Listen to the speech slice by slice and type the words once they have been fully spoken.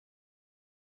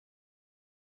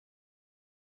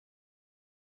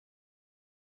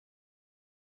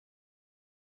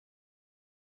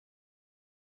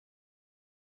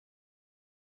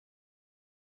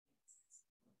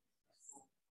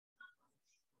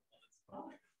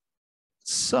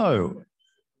So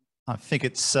I think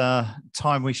it's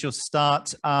time we shall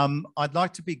start. I'd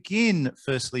like to begin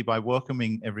firstly by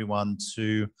welcoming everyone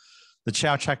to the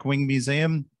Chau Chak Wing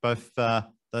Museum, both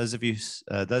those of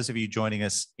you joining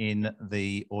us in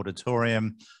the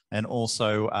auditorium, and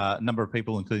also a number of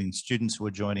people, including students, who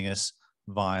are joining us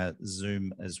via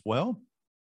Zoom as well.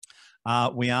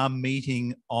 We are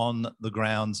meeting on the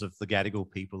grounds of the Gadigal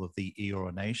people of the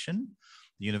Eora Nation.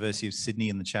 The University of Sydney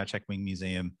and the Chau Chak Wing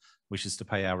Museum wishes to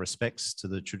pay our respects to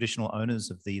the traditional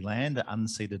owners of the land, the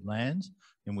unceded land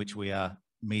in which we are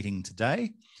meeting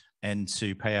today, and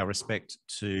to pay our respect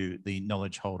to the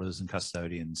knowledge holders and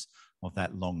custodians of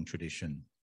that long tradition.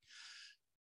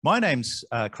 My name's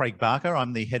Craig Barker.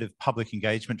 I'm the Head of Public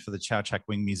Engagement for the Chau Chak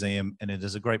Wing Museum, and it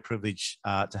is a great privilege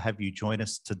to have you join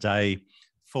us today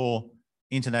for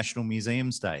International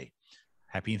Museums Day.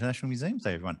 Happy International Museums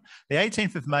Day, everyone. The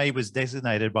 18th of May was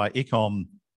designated by ICOM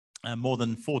more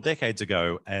than 4 decades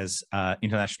ago as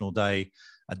International Day,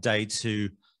 a day to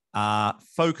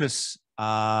focus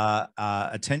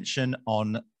attention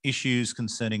on issues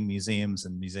concerning museums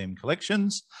and museum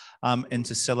collections, and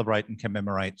to celebrate and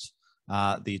commemorate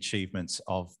the achievements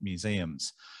of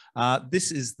museums.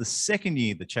 This is the second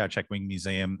year the Chau Chak Wing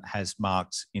Museum has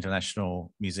marked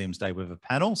International Museums Day with a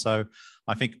panel. So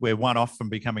I think we're one off from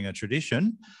becoming a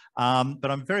tradition,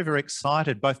 but I'm very, very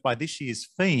excited both by this year's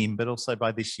theme, but also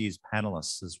by this year's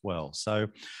panelists as well. So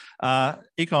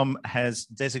ICOM has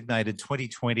designated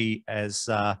 2020 as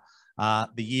the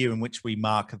year in which we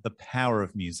mark the power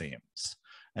of museums.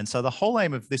 And so the whole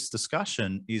aim of this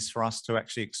discussion is for us to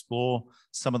actually explore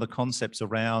some of the concepts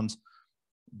around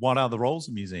what are the roles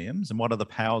of museums and what are the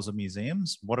powers of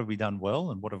museums? What have we done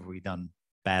well and what have we done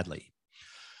badly?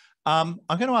 I'm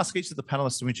going to ask each of the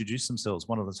panelists to introduce themselves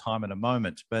one at a time in a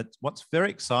moment, but what's very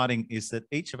exciting is that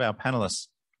each of our panelists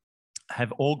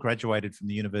have all graduated from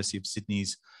the University of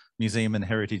Sydney's Museum and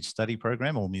Heritage Study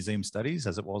Program, or Museum Studies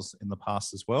as it was in the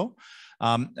past as well.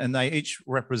 And they each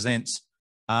represent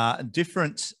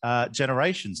different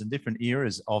generations and different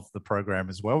eras of the program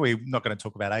as well. We're not going to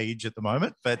talk about age at the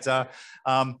moment, but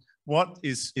what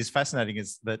is fascinating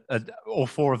is that all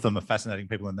 4 of them are fascinating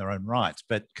people in their own right,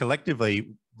 but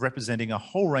collectively representing a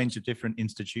whole range of different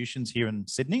institutions here in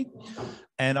Sydney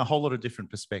and a whole lot of different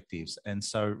perspectives. And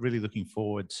so really looking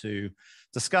forward to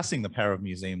discussing the power of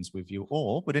museums with you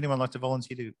all. Would anyone like to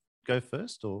volunteer to go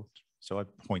first, or shall I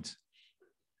point?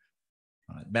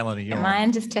 Right, Melanie, you're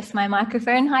on. Just test my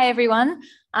microphone. Hi, everyone.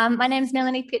 My name is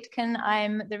Melanie Pitkin.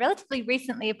 I'm the relatively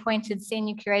recently appointed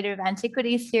Senior Curator of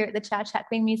Antiquities here at the Chau Chak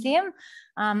Wing Museum.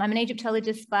 I'm an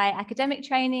Egyptologist by academic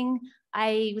training.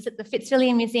 I was at the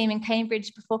Fitzwilliam Museum in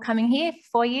Cambridge before coming here for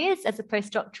 4 years as a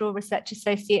postdoctoral research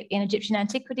associate in Egyptian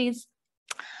antiquities.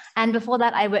 And before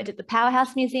that, I worked at the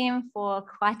Powerhouse Museum for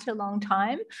quite a long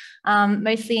time,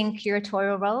 mostly in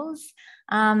curatorial roles.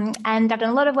 And I've done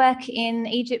a lot of work in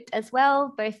Egypt as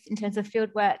well, both in terms of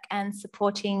field work and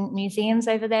supporting museums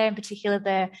over there, in particular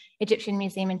the Egyptian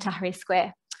Museum in Tahrir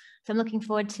Square. So I'm looking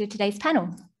forward to today's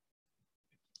panel.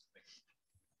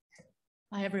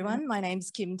 Hi everyone, my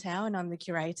name's Kim Tao and I'm the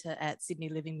curator at Sydney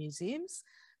Living Museums.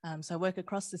 So I work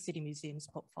across the City Museums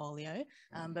portfolio,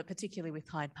 but particularly with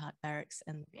Hyde Park Barracks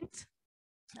and the Mint.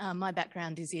 My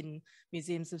background is in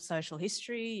museums of social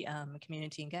history,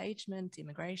 community engagement,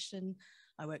 immigration.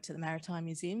 I worked at the Maritime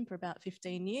Museum for about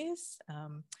 15 years,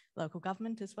 local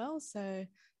government as well. So,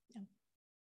 yeah.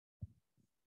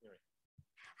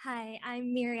 Hi,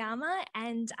 I'm Miriama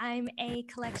and I'm a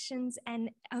collections and,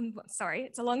 sorry,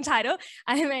 it's a long title.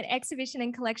 I'm an exhibition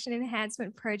and collection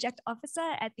enhancement project officer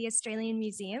at the Australian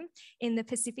Museum in the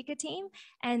Pacifica team.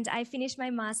 And I finished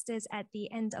my master's at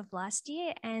the end of last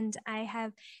year, and I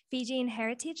have Fijian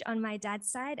heritage on my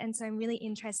dad's side. And so I'm really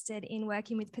interested in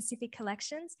working with Pacific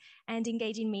collections and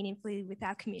engaging meaningfully with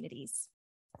our communities.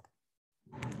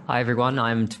 Hi everyone,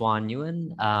 I'm Tuan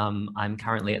Nguyen. I'm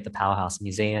currently at the Powerhouse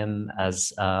Museum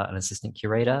as an assistant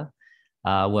curator,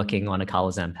 working on a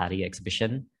Carla Zampatti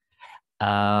exhibition.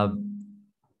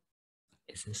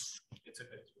 Is this?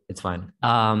 It's fine.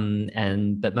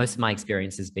 But most of my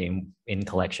experience has been in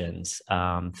collections,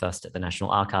 first at the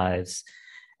National Archives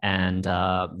and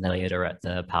then later at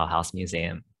the Powerhouse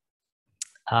Museum.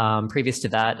 Previous to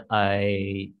that,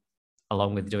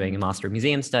 along with doing a Master of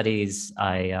Museum Studies,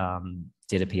 I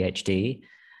did a PhD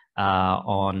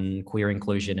on queer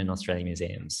inclusion in Australian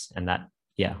museums. And that,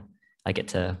 yeah, I get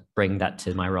to bring that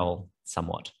to my role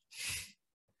somewhat.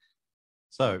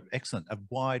 So excellent, a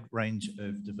wide range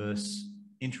of diverse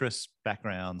interests,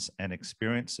 backgrounds, and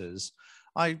experiences.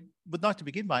 I would like to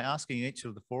begin by asking each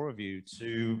of the 4 of you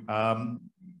to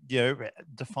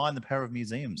define the power of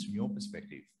museums from your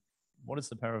perspective. what is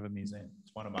the power of a museum?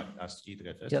 It's one I might ask you to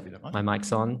go first. Yep, If you don't mind. my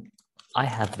mic's on. I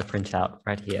have the printout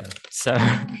right here. So,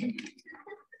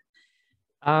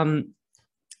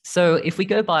 so if we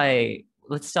go by,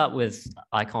 let's start with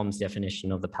ICOM's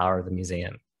definition of the power of the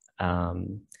museum.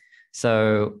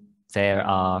 So there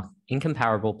are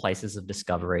incomparable places of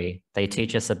discovery. They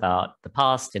teach us about the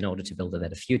past in order to build a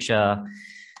better future.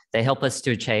 They help us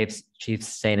to achieve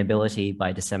sustainability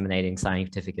by disseminating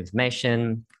scientific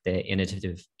information. They're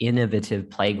innovative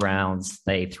playgrounds.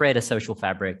 They thread a social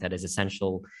fabric that is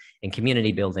essential in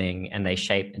community building, and they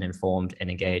shape an informed and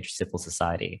engaged civil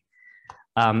society.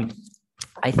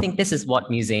 I think this is what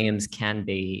museums can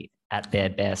be at their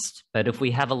best. But if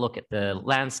we have a look at the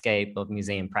landscape of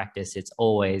museum practice, it's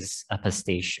always a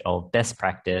pastiche of best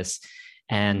practice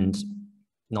and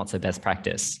not so best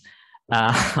practice.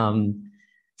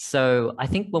 So I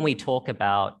think when we talk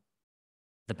about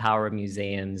the power of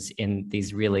museums in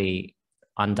these really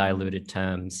undiluted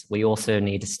terms, we also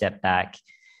need to step back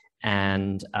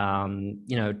and,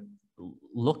 you know,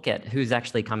 look at who's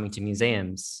actually coming to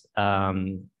museums.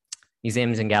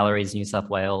 Museums and Galleries New South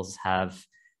Wales have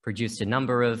produced a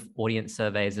number of audience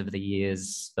surveys over the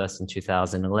years, first in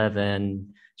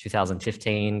 2011,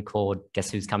 2015, called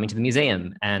Guess Who's Coming to the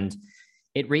Museum? And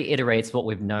it reiterates what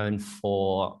we've known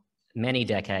for many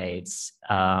decades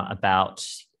about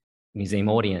museum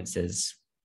audiences.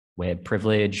 We're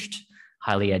privileged,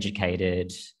 highly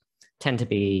educated, tend to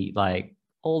be like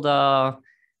older,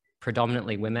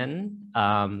 predominantly women,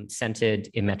 centered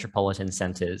in metropolitan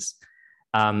centers.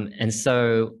 And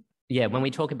so, yeah, when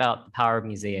we talk about the power of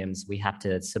museums, we have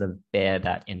to sort of bear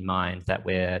that in mind, that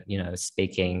we're, you know,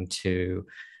 speaking to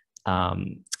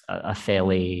a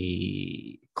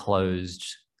fairly closed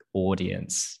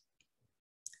audience.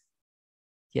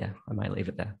 Yeah, I might leave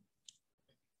it there.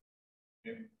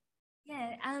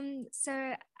 Yeah,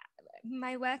 so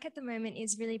my work at the moment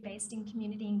is really based in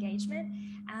community engagement,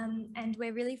 and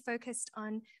we're really focused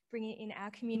on bringing in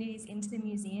our communities into the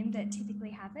museum that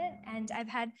typically haven't. And I've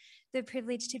had the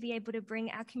privilege to be able to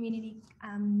bring our community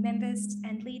members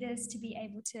and leaders to be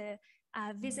able to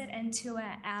visit and tour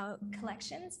our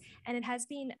collections. And it has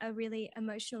been a really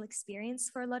emotional experience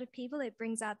for a lot of people. It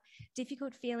brings up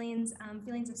difficult feelings,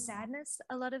 feelings of sadness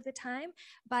a lot of the time,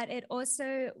 but it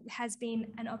also has been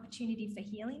an opportunity for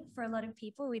healing for a lot of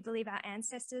people. We believe our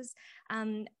ancestors,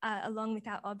 along with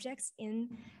our objects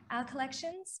in our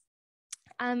collections.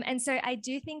 And so I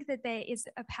do think that there is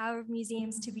a power of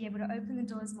museums to be able to open the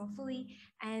doors more fully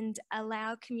and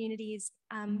allow communities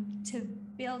to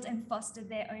build and foster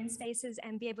their own spaces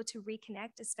and be able to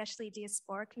reconnect, especially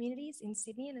diaspora communities in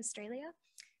Sydney and Australia.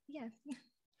 Yeah.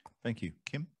 Thank you.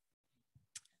 Kim?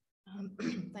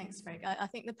 Thanks, Greg. I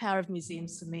think the power of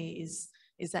museums for me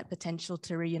is that potential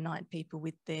to reunite people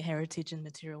with their heritage and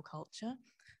material culture.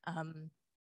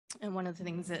 And one of the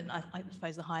things that I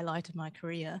suppose the highlight of my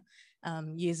career,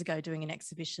 years ago doing an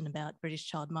exhibition about British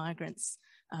child migrants,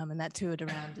 and that toured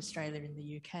around Australia and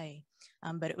the UK.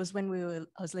 But it was when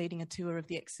I was leading a tour of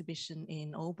the exhibition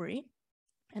in Albury.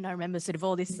 And I remember sort of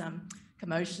all this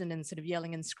commotion and sort of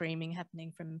yelling and screaming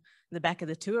happening from the back of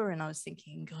the tour. And I was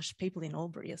thinking, gosh, people in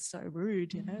Albury are so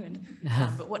rude, you know. And,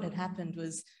 but what had happened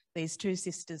was these two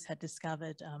sisters had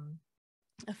discovered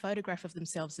a photograph of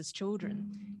themselves as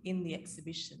children in the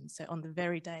exhibition. So on the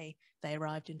very day they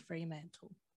arrived in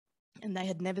Fremantle, and they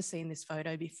had never seen this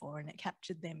photo before, and it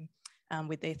captured them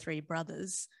with their three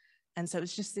brothers. And so it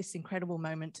was just this incredible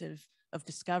moment of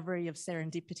discovery, of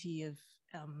serendipity, of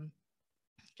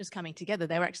just coming together.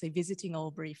 They were actually visiting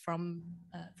Albury from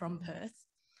Perth.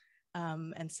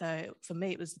 And so for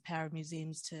me, it was the power of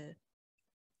museums to,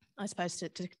 I suppose,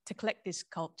 to collect this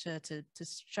culture, to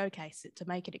showcase it, to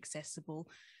make it accessible,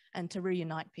 and to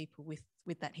reunite people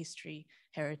with that history,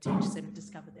 heritage, so to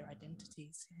discover their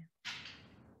identities. Yeah.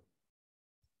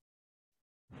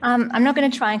 I'm not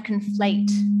going to try and conflate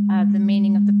the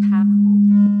meaning of the power.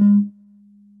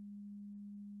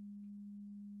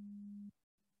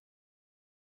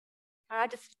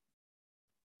 Can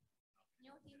you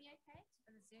all hear me okay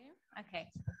for the Zoom? Okay.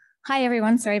 Hi,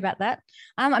 everyone. Sorry about that.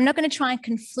 I'm not going to try and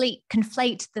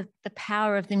conflate the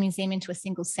power of the museum into a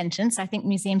single sentence. I think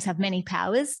museums have many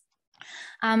powers.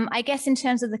 I guess in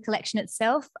terms of the collection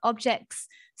itself, objects,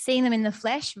 seeing them in the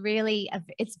flesh, really,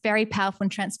 it's very powerful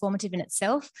and transformative in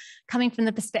itself. Coming from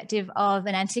the perspective of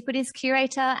an antiquities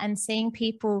curator and seeing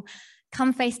people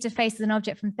come face to face with an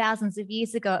object from thousands of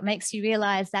years ago, it makes you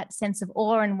realize that sense of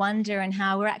awe and wonder and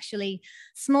how we're actually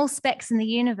small specks in the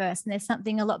universe and there's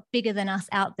something a lot bigger than us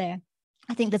out there.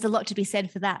 I think there's a lot to be said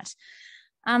for that.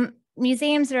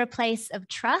 museums are a place of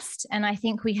trust, and I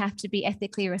think we have to be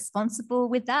ethically responsible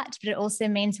with that, but it also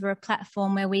means we're a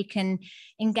platform where we can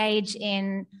engage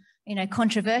in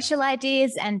controversial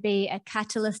ideas and be a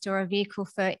catalyst or a vehicle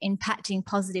for impacting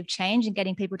positive change and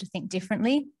getting people to think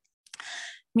differently.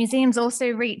 Museums also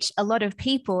reach a lot of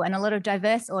people and a lot of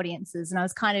diverse audiences. And I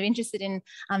was kind of interested in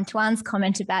Tuan's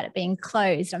comment about it being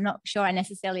closed. I'm not sure I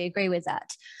necessarily agree with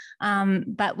that.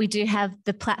 But we do have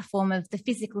the platform of the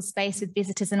physical space with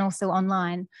visitors and also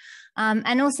online.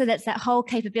 And also that's that whole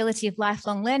capability of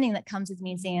lifelong learning that comes with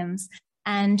museums.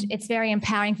 And it's very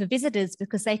empowering for visitors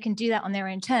because they can do that on their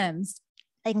own terms.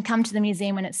 They can come to the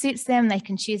museum when it suits them. They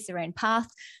can choose their own path.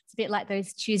 It's a bit like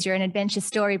those choose your own adventure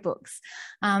storybooks.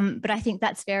 But I think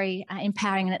that's very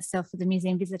empowering in itself for the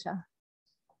museum visitor.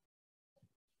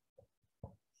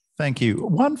 Thank you.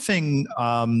 One thing,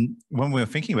 when we were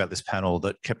thinking about this panel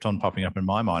that kept on popping up in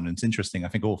my mind, and it's interesting, I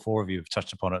think all four of you have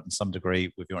touched upon it in some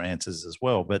degree with your answers as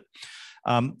well, but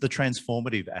the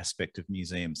transformative aspect of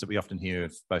museums that we often hear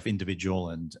of both individual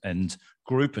and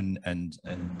group and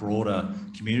broader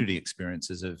community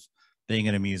experiences of being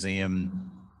in a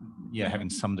museum, having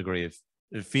some degree of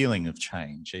feeling of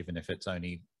change, even if it's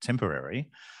only temporary.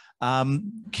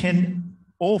 Can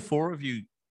all four of you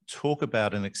talk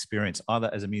about an experience either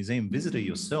as a museum visitor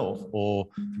yourself or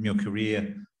from your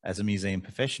career as a museum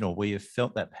professional where you've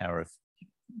felt that power of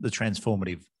the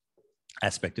transformative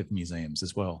aspect of museums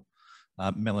as well?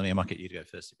 Melanie, I might get you to go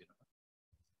first if you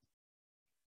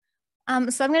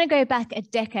don't. So I'm going to go back a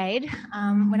decade.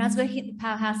 When I was working at the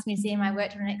Powerhouse Museum, I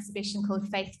worked on an exhibition called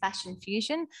Faith Fashion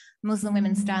Fusion, Muslim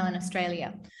Women's Style in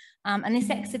Australia. And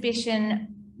this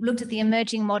exhibition looked at the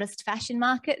emerging modest fashion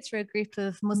market through a group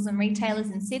of Muslim retailers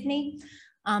in Sydney.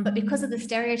 But because of the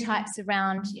stereotypes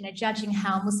around, judging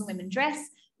how Muslim women dress,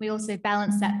 we also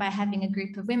balanced that by having a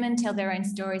group of women tell their own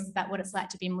stories about what it's like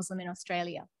to be Muslim in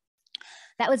Australia.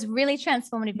 That was really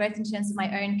transformative, both in terms of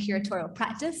my own curatorial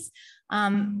practice.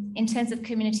 In terms of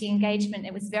community engagement,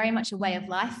 it was very much a way of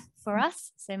life for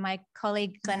us. So my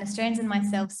colleague Glenys Jones and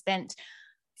myself spent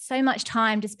so much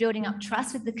time just building up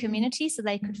trust with the community so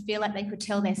they could feel like they could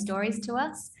tell their stories to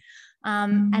us.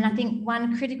 And I think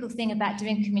one critical thing about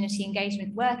doing community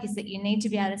engagement work is that you need to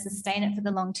be able to sustain it for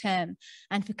the long term.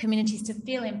 And for communities to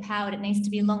feel empowered, it needs to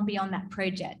be long beyond that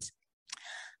project.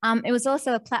 It was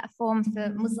also a platform for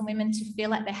Muslim women to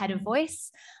feel like they had a voice,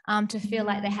 to feel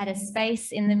like they had a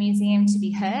space in the museum to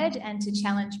be heard and to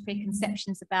challenge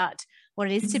preconceptions about what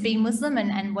it is to be Muslim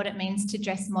and what it means to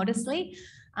dress modestly.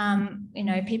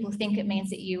 People think it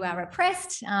means that you are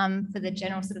oppressed for the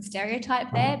general sort of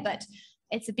stereotype there, but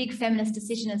it's a big feminist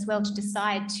decision as well to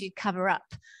decide to cover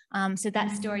up. So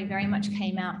that story very much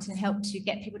came out and helped to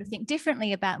get people to think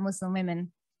differently about Muslim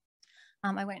women.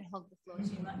 I won't hog the floor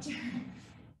too much.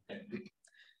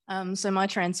 So my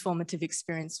transformative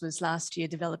experience was last year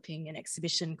developing an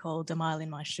exhibition called A Mile in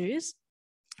My Shoes.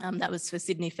 That was for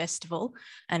Sydney Festival,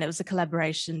 and it was a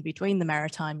collaboration between the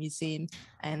Maritime Museum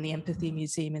and the Empathy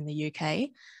Museum in the UK.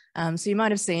 So you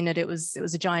might have seen it. It was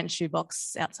a giant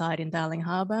shoebox outside in Darling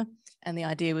Harbour, and the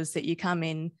idea was that you come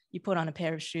in, you put on a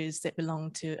pair of shoes that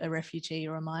belong to a refugee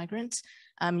or a migrant.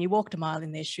 You walked a mile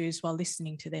in their shoes while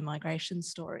listening to their migration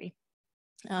story.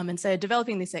 And so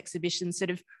developing this exhibition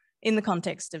sort of in the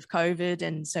context of COVID,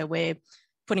 and so we're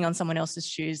putting on someone else's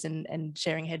shoes and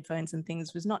sharing headphones and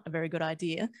things was not a very good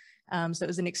idea. So it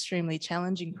was an extremely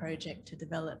challenging project to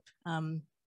develop.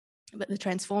 But the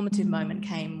transformative moment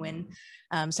came when,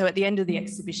 so at the end of the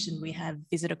exhibition, we have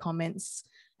visitor comments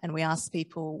and we asked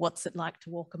people, what's it like to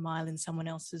walk a mile in someone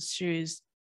else's shoes?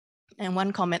 And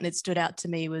one comment that stood out to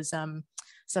me was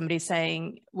somebody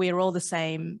saying, we're all the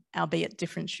same, albeit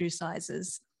different shoe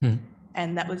sizes.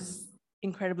 And that was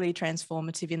incredibly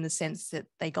transformative in the sense that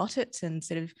they got it, and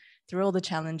sort of through all the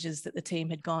challenges that the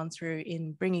team had gone through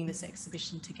in bringing this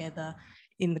exhibition together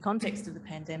in the context of the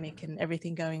pandemic and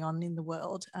everything going on in the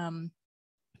world.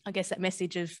 I guess that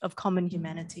message of common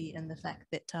humanity and the fact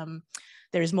that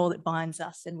there is more that binds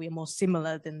us and we are more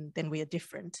similar than we are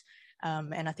different.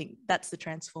 And I think that's the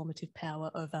transformative power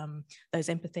of those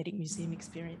empathetic museum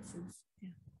experiences.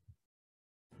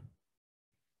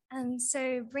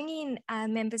 So bringing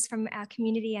members from our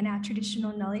community and our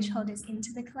traditional knowledge holders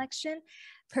into the collection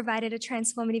provided a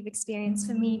transformative experience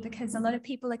for me, because a lot of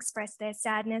people express their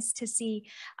sadness to see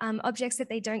objects that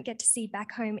they don't get to see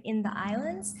back home in the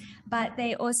islands, but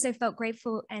they also felt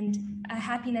grateful and a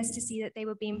happiness to see that they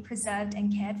were being preserved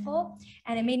and cared for.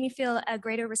 And it made me feel a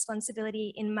greater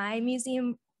responsibility in my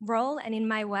museum role and in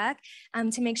my work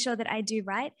to make sure that I do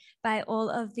right by all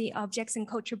of the objects and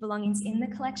cultural belongings in the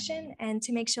collection, and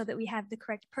to make sure that we have the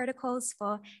correct protocols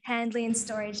for handling,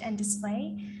 storage and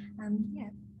display.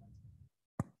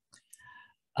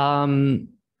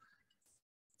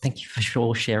 Thank you for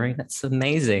sharing. That's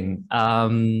amazing.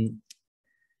 I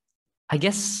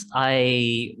guess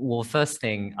first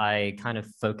thing, I kind of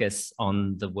focus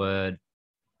on the word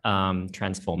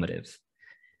transformative.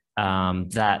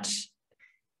 That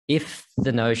if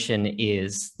the notion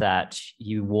is that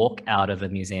you walk out of a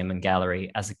museum and gallery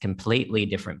as a completely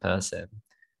different person,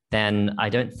 then I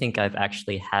don't think I've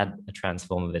actually had a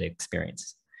transformative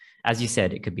experience. As you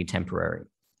said, it could be temporary.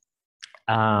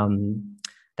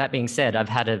 That being said, I've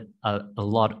had a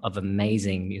lot of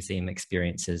amazing museum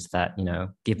experiences that, you know,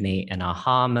 give me an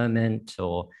aha moment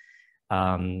or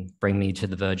bring me to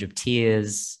the verge of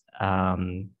tears.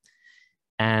 And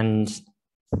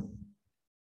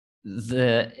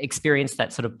the experience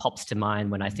that sort of pops to mind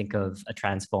when I think of a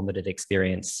transformative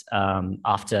experience,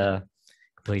 after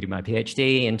completing my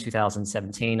PhD in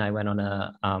 2017, I went on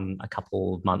a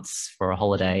couple of months for a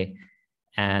holiday,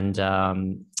 and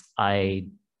I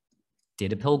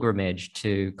did a pilgrimage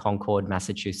to Concord,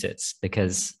 Massachusetts,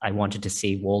 because I wanted to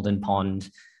see Walden Pond.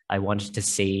 I wanted to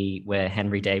see where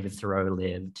Henry David Thoreau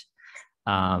lived.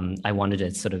 I wanted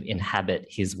to sort of inhabit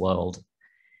his world.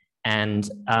 And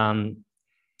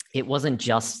it wasn't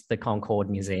just the Concord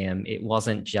Museum. It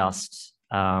wasn't just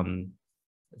the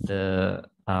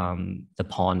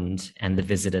pond and the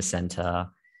visitor center.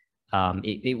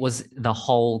 It was the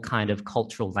whole kind of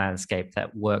cultural landscape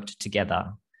that worked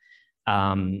together.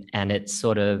 And it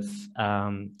sort of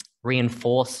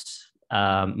reinforced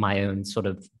my own sort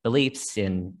of beliefs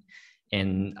in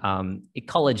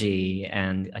ecology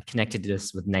and a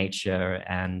connectedness with nature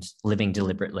and living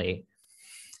deliberately.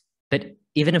 But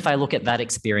even if I look at that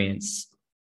experience,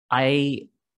 it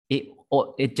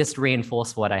just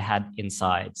reinforced what I had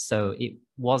inside. So it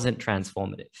wasn't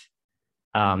transformative.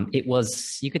 It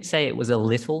was, you could say it was a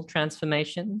little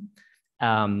transformation,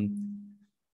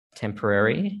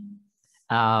 temporary,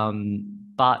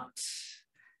 but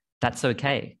that's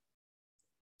okay.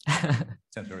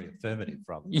 Sounds very affirmative,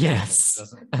 rather. Yes.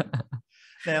 Doesn't it?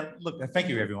 Now, look, thank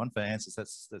you everyone for answers.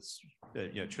 That's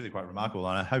truly quite remarkable.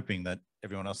 And I'm hoping that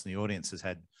everyone else in the audience has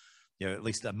had, you know, at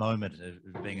least a moment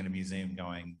of being in a museum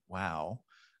going, wow.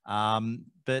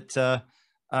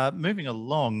 Moving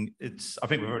along, I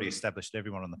think we've already established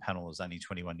everyone on the panel is only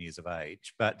 21 years of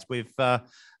age, but we've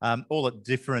all at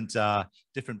different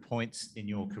points in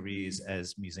your careers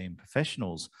as museum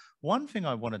professionals. One thing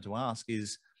I wanted to ask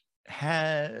is,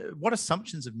 what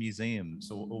assumptions of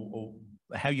museums or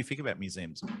how you think about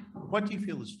museums, what do you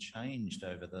feel has changed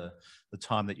over the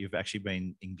time that you've actually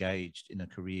been engaged in a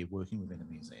career working within a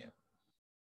museum?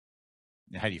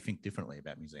 How do you think differently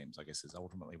about museums, I guess, is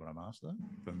ultimately what I'm after,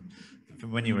 from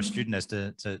when you were a student as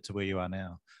to where you are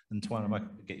now. And Tuan, I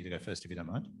might get you to go first if you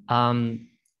don't mind.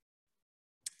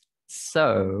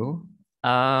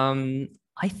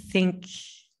 I think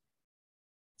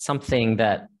something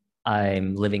that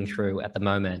I'm living through at the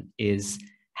moment is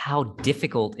how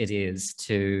difficult it is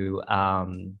to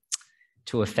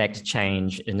affect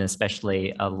change in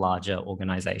especially a larger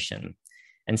organization.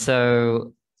 And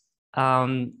so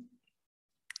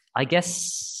I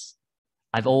guess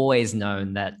I've always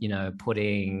known that, you know,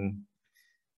 putting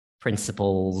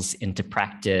principles into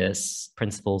practice,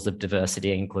 principles of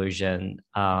diversity and inclusion,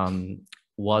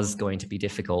 was going to be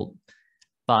difficult.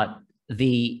 But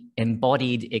the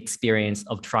embodied experience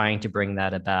of trying to bring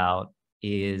that about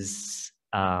is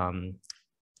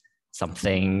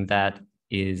something that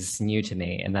is new to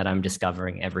me and that I'm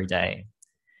discovering every day.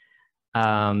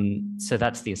 So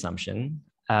that's the assumption.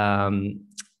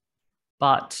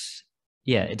 But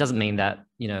yeah, it doesn't mean that,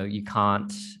 you know, you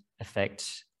can't affect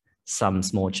some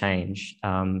small change.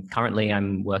 Currently,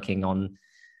 I'm working on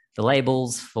the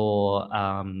labels for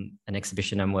an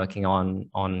exhibition I'm working on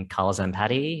Carla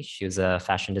Zampatti. She was a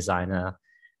fashion designer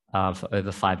for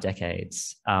over 5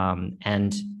 decades.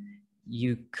 And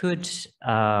you could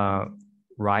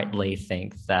rightly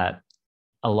think that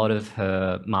a lot of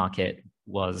her market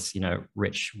was, you know,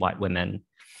 rich white women.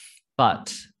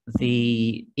 But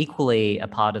equally a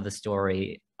part of the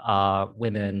story are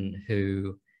women who,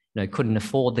 you know, couldn't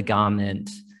afford the garment,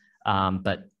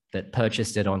 but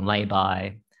purchased it on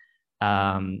lay-by.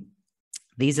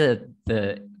 These are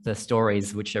the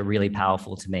stories which are really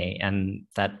powerful to me and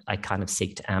that I kind of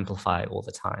seek to amplify all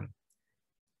the time.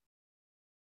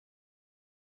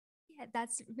 Yeah,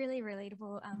 that's really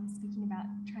relatable, speaking about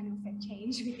trying to affect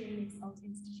change within these old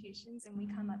institutions, and we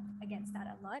come up against that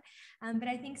a lot. But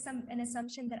I think an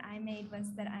assumption that I made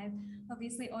was that I've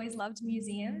obviously always loved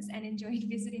museums and enjoyed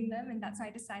visiting them, and that's why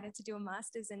I decided to do a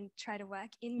master's and try to work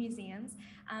in museums.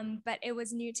 But it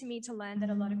was new to me to learn that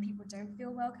a lot of people don't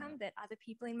feel welcome, that other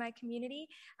people in my community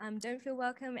don't feel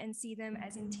welcome and see them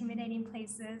as intimidating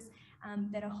places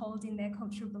that are holding their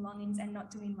cultural belongings and not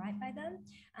doing right by them.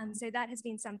 So that has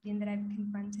been something that I've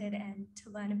confronted and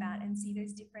to learn about and see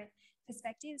those different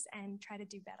perspectives and try to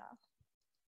do better.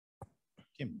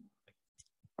 Kim.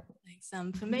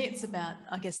 Thanks. For me, it's about,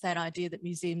 I guess, that idea that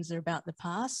museums are about the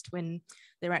past when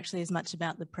they're actually as much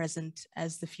about the present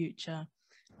as the future,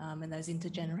 and those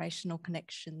intergenerational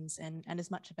connections, and as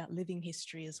much about living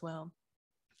history as well.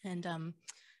 And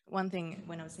one thing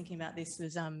when I was thinking about this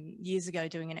was years ago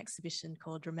doing an exhibition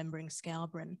called Remembering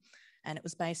Scowbron, and it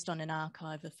was based on an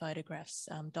archive of photographs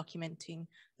documenting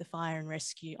the fire and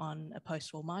rescue on a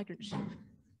post-war migrant ship.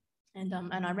 And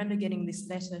I remember getting this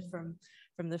letter from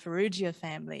the Ferrugia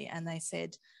family, and they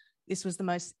said this was the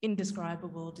most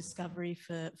indescribable discovery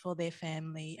for their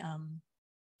family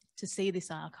to see this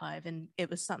archive. And it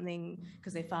was something,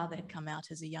 because their father had come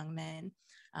out as a young man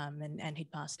and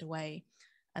he'd passed away.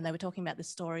 And they were talking about the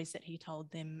stories that he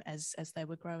told them as they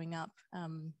were growing up,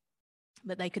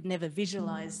 but they could never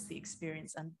visualise the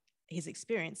experience his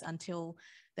experience until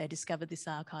they discovered this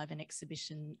archive and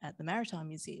exhibition at the Maritime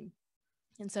Museum.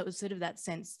 And so it was sort of that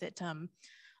sense that,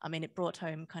 I mean, it brought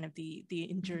home kind of the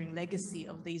enduring legacy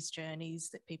of these journeys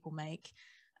that people make,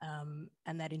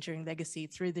 and that enduring legacy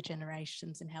through the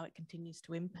generations and how it continues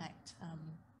to impact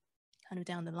kind of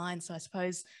down the line. So I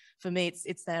suppose for me,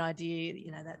 it's that idea,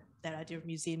 you know, that idea of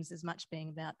museums as much being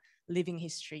about living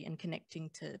history and connecting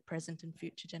to present and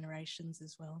future generations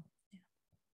as well.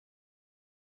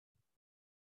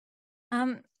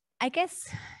 Yeah. I guess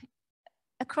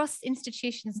across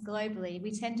institutions globally,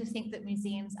 we tend to think that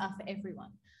museums are for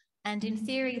everyone. And in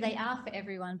theory, they are for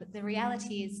everyone, but the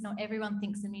reality is not everyone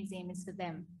thinks a museum is for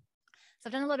them. So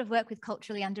I've done a lot of work with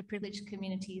culturally underprivileged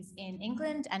communities in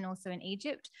England and also in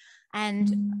Egypt.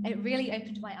 And it really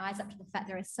opened my eyes up to the fact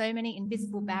there are so many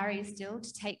invisible barriers still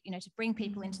to to bring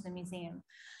people into the museum.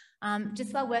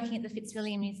 Just while working at the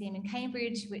Fitzwilliam Museum in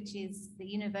Cambridge, which is the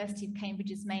University of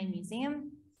Cambridge's main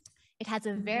museum, it has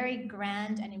a very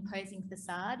grand and imposing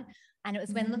facade. And it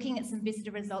was when looking at some visitor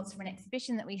results from an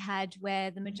exhibition that we had where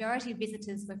the majority of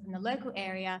visitors were from the local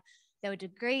area. They were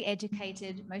degree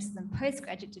educated, most of them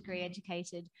postgraduate degree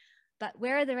educated, but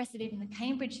where are the rest of even the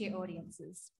Cambridgeshire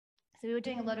audiences? So we were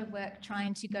doing a lot of work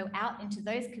trying to go out into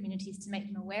those communities to make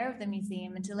them aware of the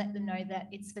museum and to let them know that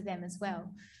it's for them as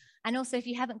well. And also if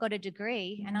you haven't got a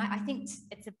degree, and I think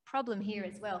it's a problem here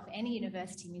as well for any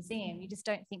university museum, you just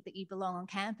don't think that you belong on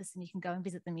campus and you can go and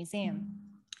visit the museum.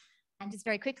 And just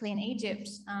very quickly in Egypt,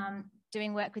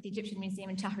 doing work with the Egyptian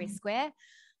Museum in Tahrir Square,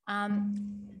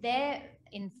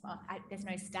 there's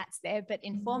no stats there, but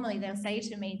informally they'll say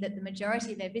to me that the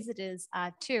majority of their visitors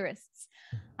are tourists,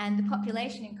 and the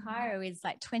population in Cairo is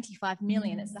like 25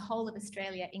 million. It's the whole of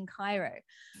Australia in Cairo.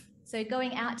 So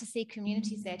going out to see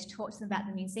communities there to talk to them about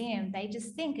the museum, they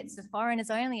just think it's for foreigners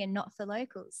only and not for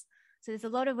locals. So there's a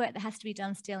lot of work that has to be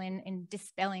done still in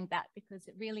dispelling that, because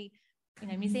it really,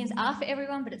 museums are for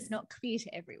everyone, but it's not clear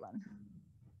to everyone.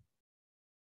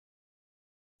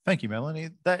 Thank you, Melanie.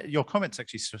 Your comments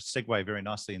actually segue very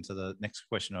nicely into the next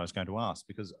question I was going to ask,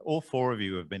 because all four of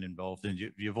you have been involved and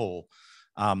you've all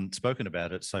spoken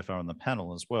about it so far on the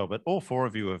panel as well, but all four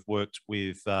of you have worked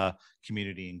with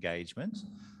community engagement.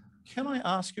 Can I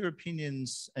ask your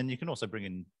opinions, and you can also bring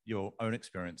in your own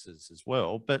experiences as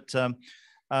well, but can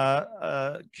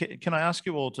I ask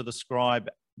you all to describe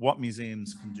what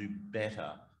museums can do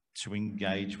better to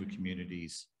engage with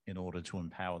communities in order to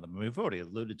empower them? We've already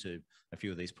alluded to a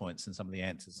few of these points and some of the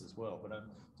answers as well, but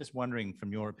I'm just wondering,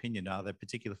 from your opinion, are there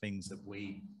particular things that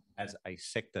we as a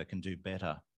sector can do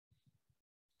better?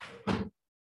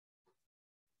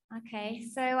 Okay,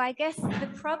 so I guess the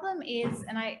problem is,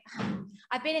 and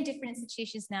I've been in different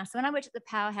institutions now, so when I worked at the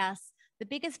Powerhouse, the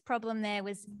biggest problem there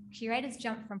was curators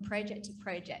jumped from project to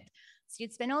project. So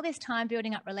you'd spend all this time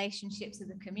building up relationships with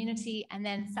the community, and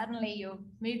then suddenly you're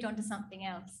moved on to something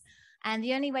else. And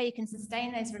the only way you can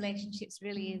sustain those relationships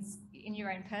really is in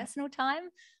your own personal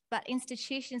time, but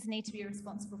institutions need to be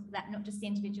responsible for that, not just the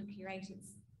individual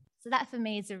curators. So that for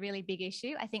me is a really big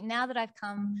issue. I think now that I've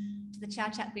come to the Chow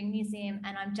Chak Wing Museum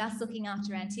and I'm just looking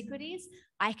after antiquities,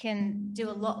 I can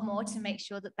do a lot more to make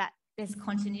sure that there's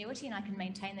continuity and I can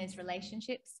maintain those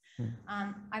relationships.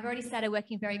 I've already started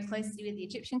working very closely with the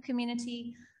Egyptian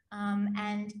community.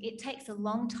 And it takes a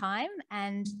long time,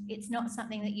 and it's not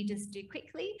something that you just do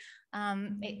quickly.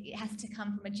 It has to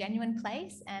come from a genuine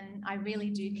place, and I really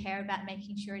do care about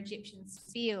making sure Egyptians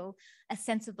feel a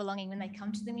sense of belonging when they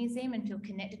come to the museum and feel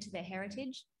connected to their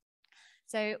heritage.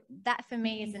 So that for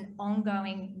me is an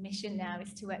ongoing mission now,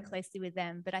 is to work closely with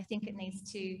them, but I think it needs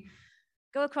to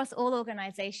go across all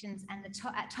organisations, and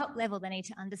at top level they need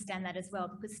to understand that as well,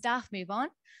 because staff move on.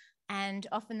 And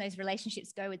often those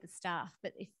relationships go with the staff.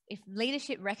 But if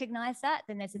leadership recognise that,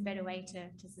 then there's a better way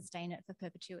to sustain it for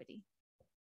perpetuity.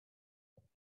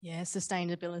 Yeah,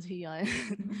 sustainability, I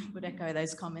would echo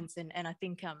those comments. And I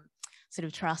think sort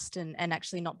of trust and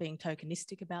actually not being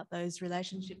tokenistic about those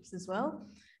relationships as well.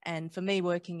 And for me,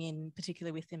 working in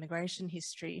particular with immigration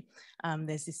history,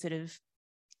 there's this sort of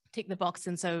tick the box.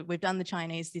 And so we've done the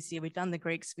Chinese this year, we've done the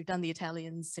Greeks, we've done the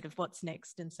Italians, sort of what's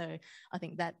next. And so I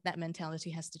think that mentality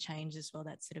has to change as well.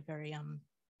 That's sort of very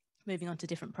moving on to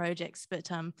different projects. But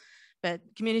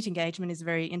community engagement is a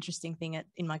very interesting thing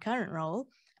in my current role.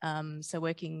 So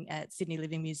working at Sydney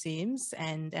Living Museums,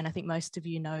 and I think most of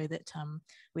you know that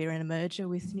we're in a merger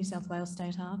with New South Wales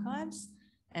State Archives,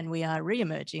 and we are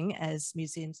re-emerging as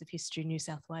Museums of History New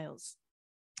South Wales.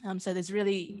 So there's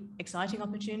really exciting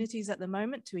opportunities at the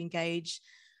moment to engage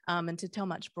and to tell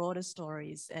much broader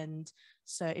stories. And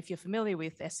so if you're familiar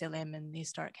with SLM and the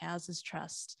Historic Houses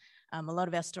Trust, a lot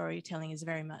of our storytelling is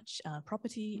very much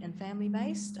property and family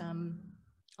based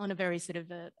on a very sort of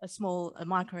a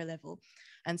micro level.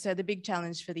 And so the big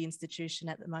challenge for the institution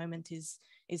at the moment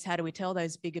is how do we tell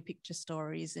those bigger picture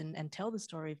stories and tell the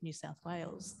story of New South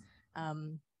Wales.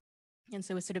 And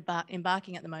so we're sort of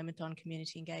embarking at the moment on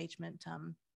community engagement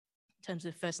in terms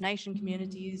of First Nation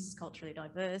communities, culturally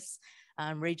diverse,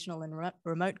 regional and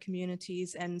remote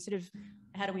communities, and sort of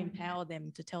how do we empower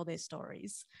them to tell their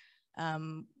stories.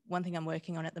 One thing I'm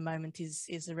working on at the moment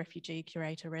is a refugee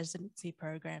curator residency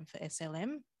program for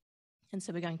SLM. And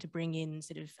so we're going to bring in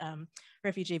sort of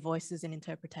refugee voices and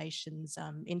interpretations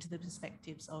into the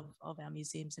perspectives of our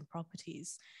museums and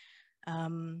properties.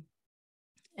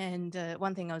 And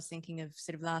one thing I was thinking of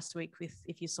sort of last week with,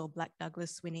 if you saw Black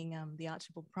Douglas winning the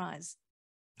Archibald Prize.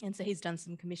 And so he's done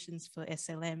some commissions for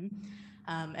SLM.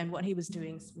 And what he was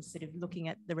doing was sort of looking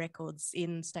at the records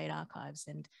in state archives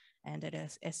and at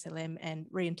SLM and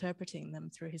reinterpreting them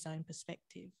through his own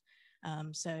perspective.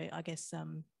 So I guess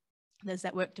there's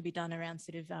that work to be done around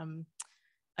sort of,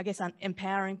 I guess,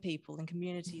 empowering people and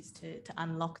communities to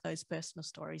unlock those personal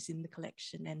stories in the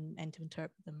collection and to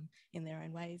interpret them in their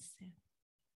own ways. Yeah.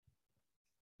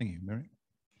 Thank you, Mary.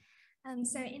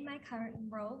 So in my current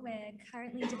role, we're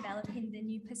currently developing the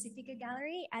new Pacifica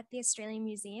Gallery at the Australian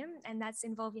Museum, and that's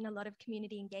involving a lot of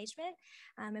community engagement.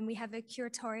 And we have a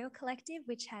curatorial collective,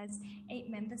 which has 8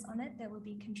 members on it that will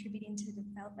be contributing to the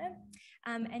development.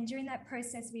 And during that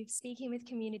process, we're speaking with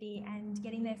community and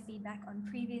getting their feedback on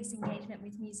previous engagement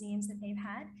with museums that they've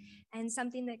had. And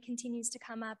something that continues to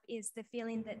come up is the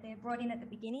feeling that they're brought in at the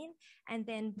beginning and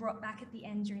then brought back at the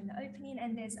end during the opening.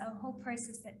 And there's a whole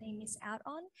process that they miss out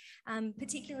on.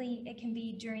 Particularly, it can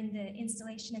be during the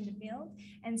installation and the build.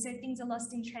 And so things are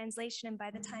lost in translation. And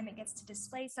by the time it gets to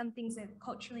display, some things are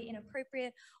culturally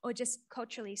inappropriate or just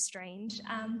culturally strange.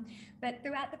 But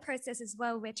throughout the process as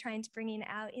well, we're trying to bring in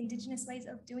our Indigenous ways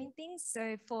of doing things.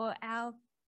 So for our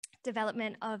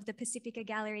development of the Pacifica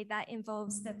Gallery, that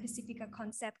involves the Pacifica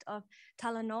concept of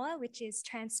Talanoa, which is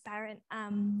transparent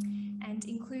and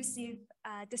inclusive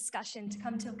discussion to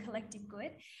come to a collective good.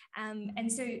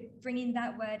 And so bringing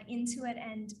that word into it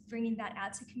and bringing that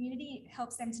out to community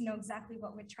helps them to know exactly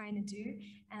what we're trying to do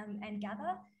and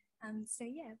gather. So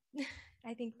yeah,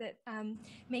 I think that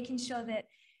making sure that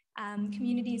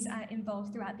communities are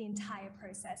involved throughout the entire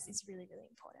process is really, really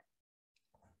important.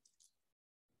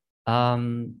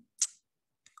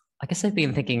 I guess I've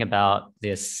been thinking about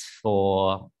this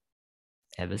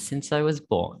ever since I was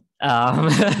born.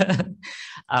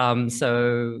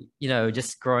 So, you know,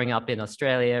 just growing up in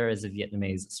Australia as a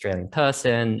Vietnamese Australian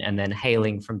person and then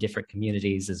hailing from different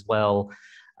communities as well,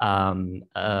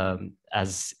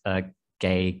 as a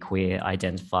gay, queer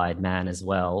identified man as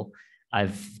well,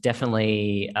 I've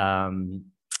definitely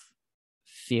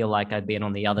feel like I've been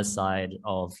on the other side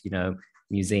of, you know,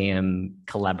 museum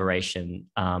collaboration.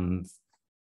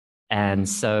 And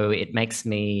so it makes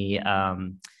me,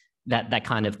 that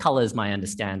kind of colors my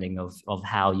understanding of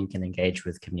how you can engage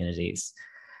with communities.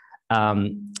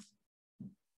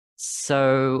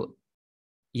 So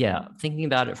yeah, thinking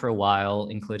about it for a while,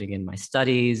 including in my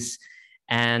studies,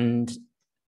 and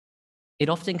it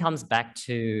often comes back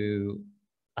to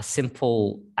a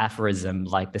simple aphorism,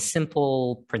 like the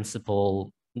simple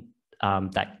principle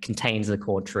that contains the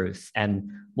core truth.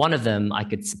 And one of them, I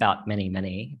could spout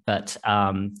many, but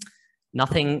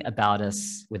nothing about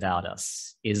us without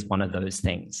us is one of those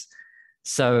things.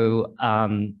 So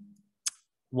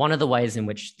one of the ways in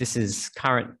which this is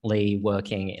currently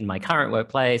working in my current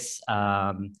workplace,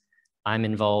 I'm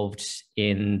involved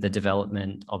in the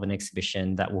development of an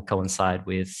exhibition that will coincide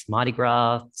with Mardi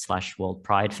Gras / World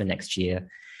Pride for next year.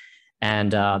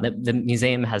 And the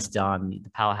museum has done,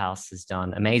 the Powerhouse has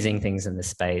done amazing things in this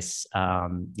space,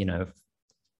 you know,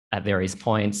 at various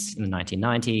points in the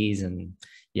 1990s, and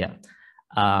yeah.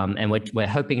 And we're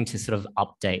hoping to sort of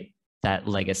update that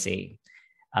legacy.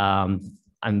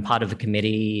 I'm part of a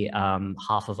committee.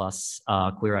 Half of us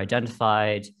are queer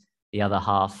identified, the other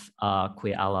half are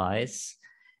queer allies.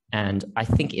 And I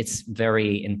think it's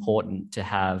very important to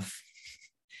have,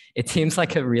 it seems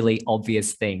like a really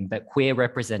obvious thing, but queer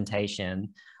representation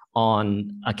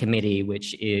on a committee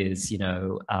which is, you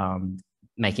know,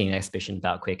 making an exhibition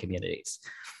about queer communities.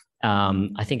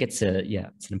 I think it's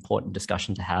it's an important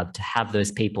discussion to have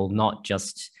those people not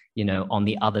just, you know, on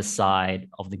the other side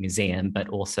of the museum, but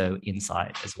also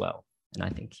inside as well. And I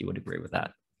think you would agree with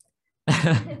that.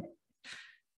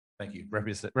 Thank you.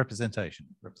 Representation.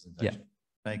 Yeah.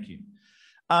 Thank you.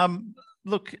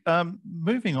 Look,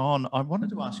 moving on, I wanted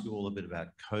to ask you all a bit about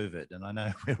COVID, and I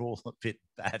know we're all a bit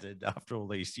battered after all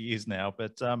these years now,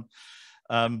 but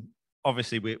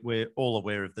obviously we're all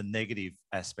aware of the negative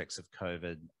aspects of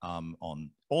COVID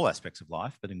on all aspects of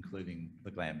life, but including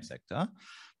the glam sector.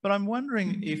 But I'm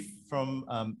wondering if from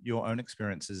your own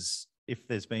experiences, if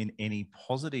there's been any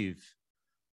positive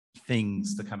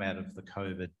things to come out of the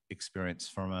COVID experience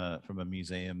from a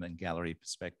museum and gallery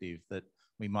perspective that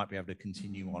we might be able to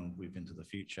continue on with into the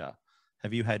future.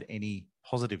 Have you had any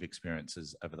positive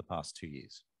experiences over the past 2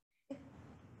 years? I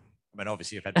mean,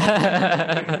 obviously you've had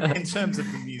in terms of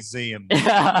the museum.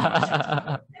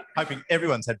 Hoping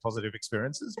everyone's had positive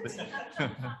experiences, but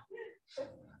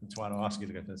that's why I'll ask you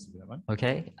to go first if you don't mind.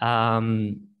 Okay.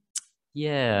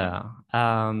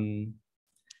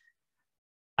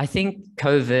 I think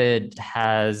COVID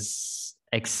has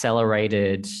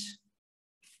accelerated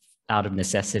out of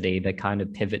necessity the kind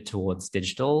of pivot towards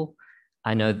digital.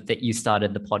 I know that you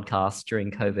started the podcast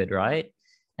during COVID, right?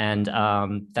 And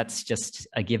that's just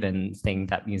a given thing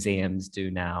that museums do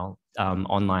now,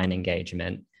 online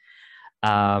engagement.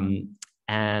 And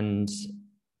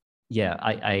yeah,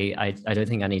 I don't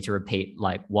think I need to repeat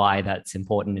like why that's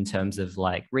important in terms of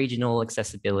like regional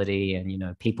accessibility and, you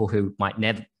know, people who might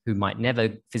never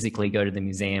physically go to the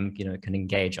museum, you know, can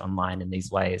engage online in these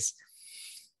ways.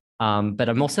 But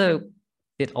I'm also a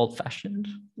bit old-fashioned.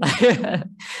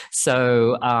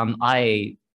 So I'm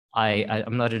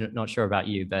not sure about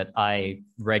you, but I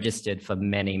registered for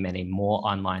many more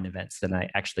online events than I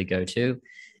actually go to.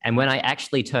 And when I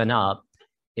actually turn up,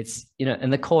 it's, you know, in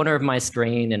the corner of my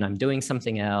screen and I'm doing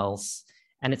something else,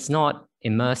 and it's not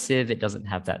immersive. It doesn't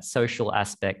have that social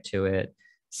aspect to it.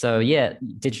 So yeah,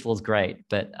 digital is great,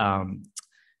 but I'm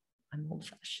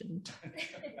old-fashioned.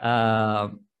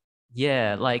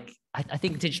 Yeah, like I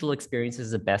think digital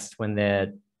experiences are best when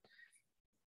they're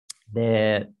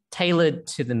tailored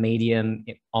to the medium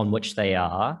on which they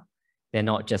are. They're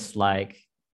not just like,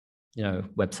 you know,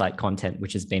 website content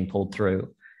which has been pulled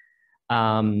through,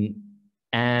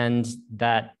 and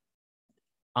that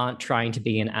aren't trying to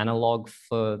be an analog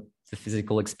for the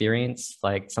physical experience.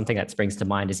 Like something that springs to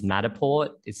mind is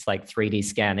Matterport. It's like 3D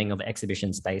scanning of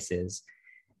exhibition spaces.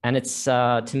 And it's,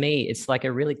 to me, it's like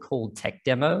a really cool tech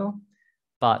demo,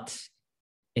 but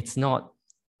it's not,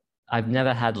 I've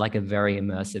never had like a very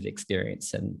immersive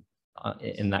experience in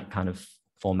that kind of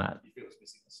format. You feel it's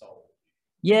missing the soul.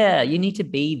 Yeah, you need to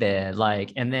be there.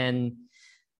 Like, and then,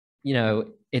 you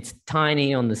know, it's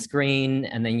tiny on the screen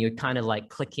and then you're kind of like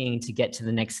clicking to get to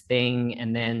the next thing.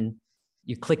 And then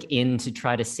you click in to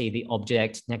try to see the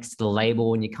object next to the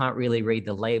label and you can't really read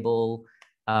the label.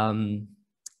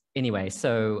 Anyway,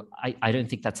 so I don't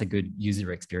think that's a good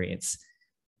user experience.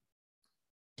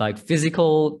 Like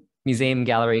physical museum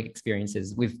gallery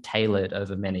experiences we've tailored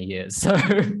over many years. So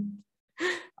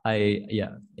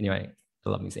anyway, I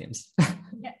love museums.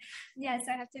 Yes,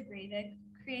 I have to agree. The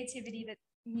creativity that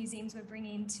museums were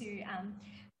bringing to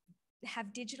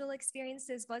have digital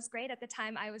experiences was great. At the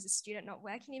time, I was a student not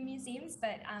working in museums,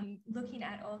 but looking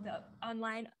at all the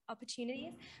online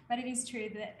opportunities. But it is true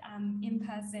that in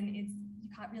person, you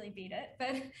can't really beat it.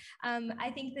 But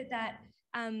I think that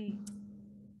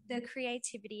the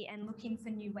creativity and looking for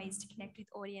new ways to connect with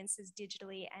audiences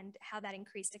digitally and how that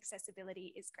increased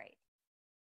accessibility is great.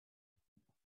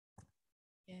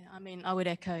 Yeah, I mean, I would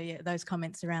echo those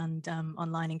comments around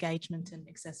online engagement and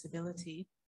accessibility.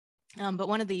 But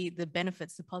one of the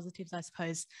benefits, the positives, I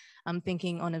suppose, I'm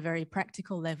thinking on a very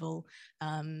practical level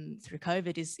through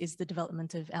COVID is the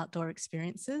development of outdoor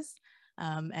experiences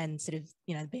and sort of,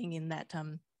 you know, being in that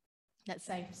that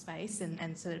safe space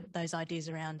and sort of those ideas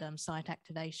around site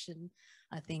activation,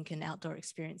 I think, and outdoor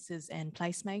experiences and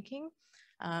placemaking.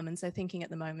 And so thinking at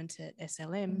the moment at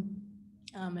SLM,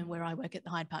 and where I work at the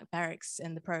Hyde Park Barracks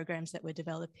and the programs that we're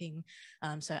developing,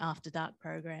 so after dark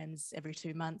programs every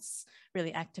 2 months,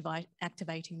 really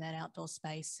activating that outdoor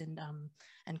space and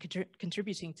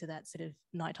contributing to that sort of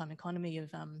nighttime economy of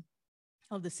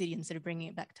the city and sort of bringing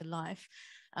it back to life.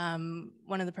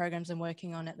 One of the programs I'm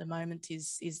working on at the moment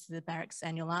is the Barracks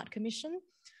Annual Art Commission.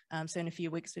 So in a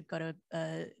few weeks, we've got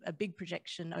a big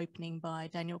projection opening by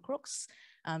Daniel Crooks.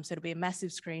 So it'll be a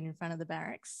massive screen in front of the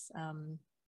barracks.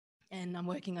 And I'm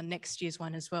working on next year's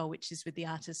one as well, which is with the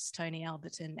artists Tony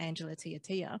Albert and Angela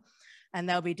Tiatia. And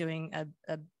they'll be doing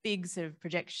a big sort of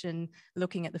projection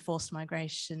looking at the forced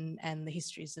migration and the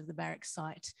histories of the barracks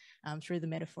site through the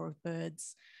metaphor of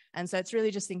birds. And so it's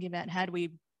really just thinking about how do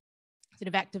we sort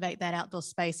of activate that outdoor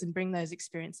space and bring those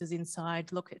experiences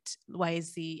inside, look at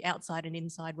ways the outside and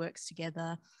inside works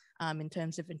together in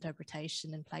terms of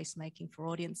interpretation and placemaking for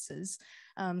audiences.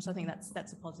 So I think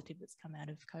that's a positive that's come out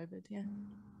of COVID, yeah.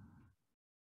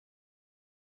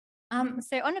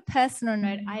 So on a personal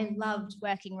note, I loved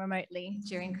working remotely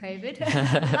during COVID.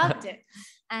 Loved it.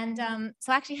 And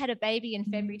so I actually had a baby in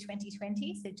February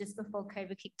 2020, so just before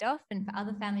COVID kicked off. And for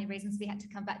other family reasons, we had to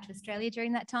come back to Australia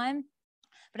during that time.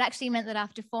 But it actually meant that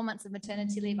after 4 months of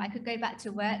maternity leave, I could go back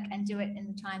to work and do it in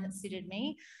the time that suited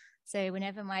me. So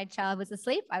whenever my child was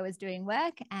asleep, I was doing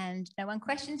work and no one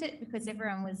questioned it because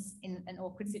everyone was in an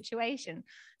awkward situation.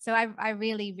 So I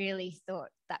really, really thought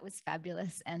that was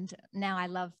fabulous. And now I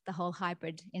love the whole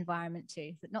hybrid environment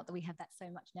too. But not that we have that so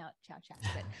much now at Chow Chat,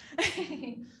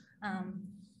 but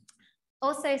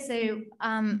also, so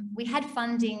we had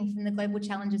funding from the Global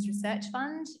Challenges Research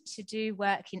Fund to do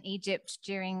work in Egypt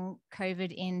during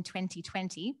COVID in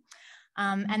 2020.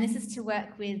 And this is to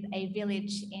work with a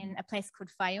village in a place called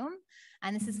Fayum.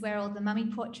 And this is where all the mummy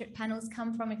portrait panels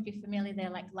come from. If you're familiar, they're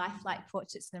like lifelike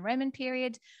portraits in the Roman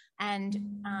period. And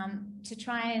to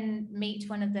try and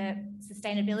meet one of the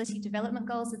sustainability development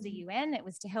goals of the UN, it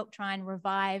was to help try and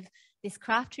revive this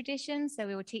craft tradition. So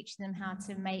we were teaching them how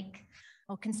to make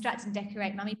or construct and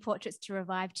decorate mummy portraits to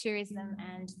revive tourism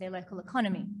and their local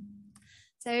economy.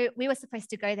 So we were supposed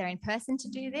to go there in person to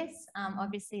do this.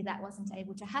 Obviously that wasn't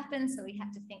able to happen. So we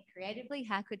had to think creatively,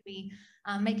 how could we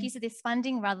make use of this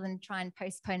funding rather than try and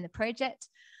postpone the project?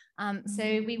 So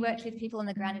we worked with people on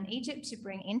the ground in Egypt to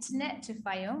bring internet to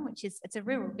Fayum, it's a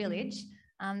rural village.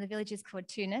 The village is called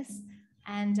Tunis.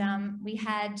 And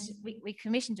we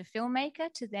commissioned a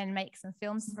filmmaker to then make some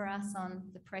films for us on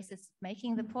the process of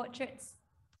making the portraits.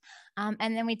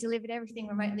 And then we delivered everything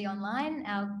remotely online.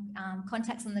 Our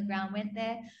contacts on the ground went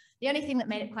there. The only thing that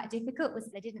made it quite difficult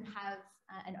was they didn't have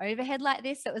an overhead like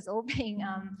this. So it was all being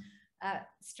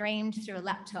streamed through a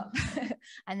laptop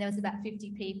and there was about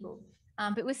 50 people.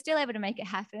 But we're still able to make it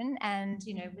happen. And,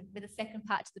 you know, with the second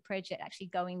part to the project actually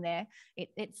going there,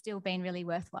 it's still been really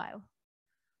worthwhile.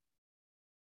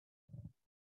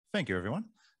 Thank you, everyone.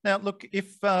 Now, look,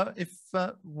 if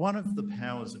one of the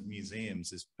powers of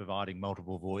museums is providing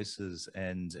multiple voices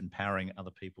and empowering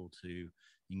other people to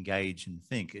engage and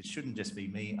think, it shouldn't just be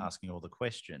me asking all the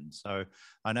questions. So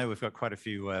I know we've got quite a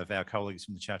few of our colleagues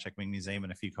from the Chow Chak Wing Museum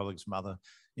and a few colleagues from other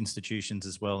institutions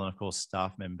as well, and of course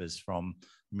staff members from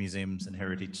Museums and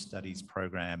Heritage Studies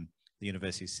program, the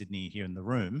University of Sydney here in the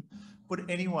room. Would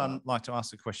anyone like to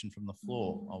ask a question from the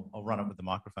floor? I'll run up with the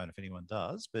microphone if anyone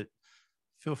does, but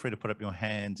feel free to put up your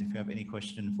hands if you have any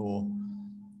question for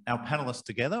our panelists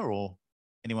together or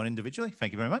anyone individually.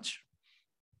 Thank you very much.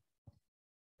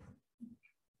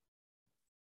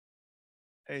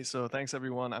 Hey, so thanks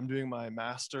everyone. I'm doing my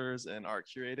master's in art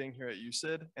curating here at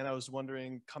USyd, and I was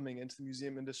wondering, coming into the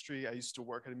museum industry, I used to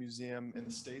work at a museum in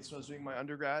the States when I was doing my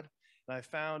undergrad, and I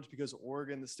found because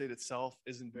Oregon, the state itself,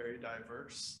 isn't very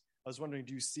diverse, I was wondering,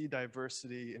 do you see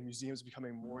diversity in museums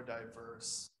becoming more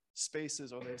diverse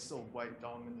spaces, or are they still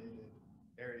white-dominated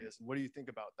areas? What do you think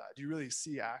about that? Do you really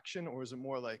see action, or is it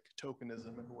more like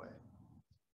tokenism in a way?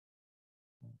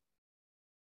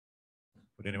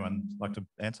 Would anyone like to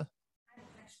answer?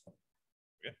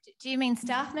 Do you mean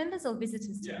staff members or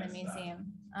visitors to the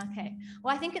museum? Okay.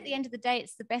 Well, I think at the end of the day,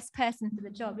 it's the best person for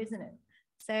the job, isn't it?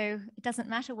 So it doesn't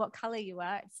matter what color you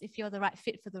are, it's if you're the right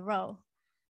fit for the role.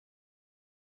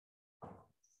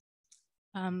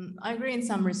 I agree in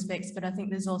some respects, but I think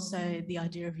there's also the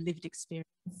idea of lived experience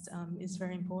is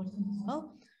very important as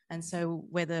well. And so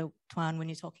whether, Tuan, when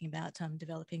you're talking about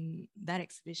developing that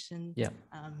exhibition, yeah.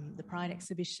 The Pride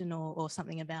exhibition, or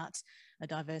something about a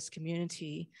diverse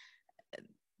community,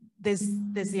 there's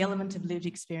the element of lived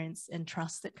experience and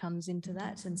trust that comes into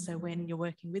that. And so when you're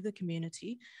working with a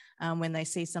community, when they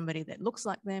see somebody that looks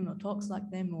like them or talks like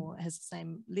them or has the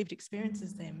same lived experience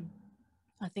as them,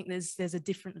 I think there's a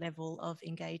different level of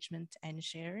engagement and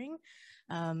sharing.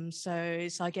 So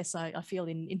I guess I feel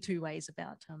in two ways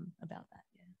about that.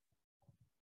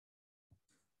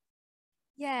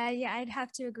 Yeah, I'd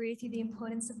have to agree with you, the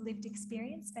importance of lived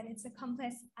experience, but it's a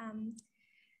complex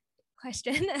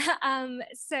question.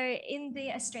 So in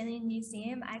the Australian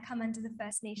Museum, I come under the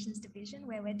First Nations Division,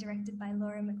 where we're directed by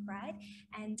Laura McBride,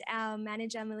 and our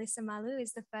manager, Melissa Malu,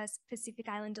 is the first Pacific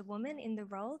Islander woman in the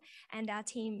role, and our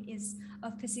team is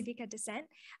of Pacifica descent.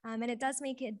 And it does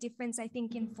make a difference, I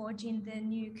think, in forging the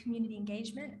new community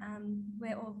engagement.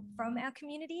 We're all from our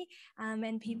community,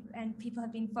 and people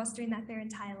have been fostering that their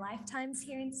entire lifetimes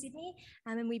here in Sydney,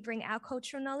 and we bring our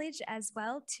cultural knowledge as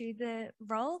well to the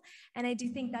role. And I do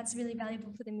think that's really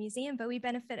valuable for the museum, but we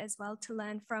benefit as well to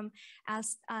learn from our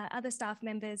other staff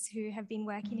members who have been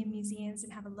working in museums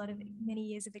and have many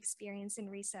years of experience in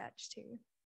research too.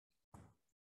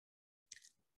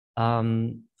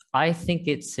 I think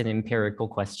it's an empirical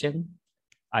question.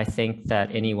 I think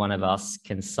that any one of us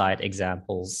can cite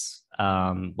examples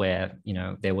where, you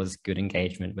know, there was good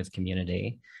engagement with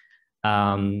community,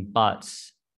 but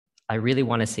I really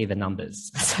want to see the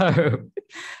numbers. So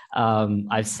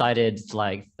I've cited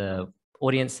like the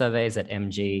audience surveys that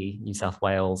MG New South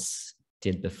Wales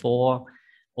did before.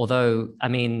 Although, I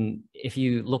mean, if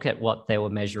you look at what they were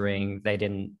measuring, they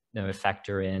didn't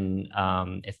factor in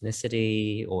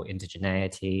ethnicity or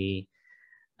indigeneity.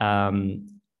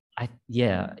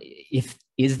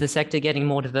 Is the sector getting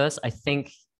more diverse? I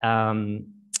think you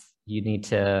need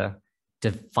to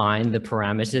define the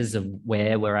parameters of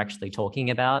where we're actually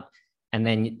talking about. And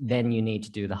then you need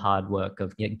to do the hard work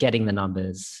of getting the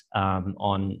numbers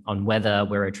on whether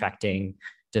we're attracting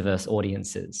diverse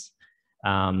audiences.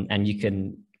 And you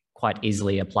can quite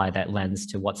easily apply that lens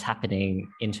to what's happening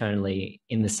internally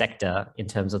in the sector in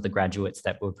terms of the graduates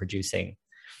that we're producing.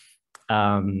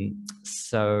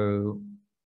 So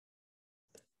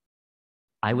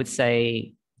I would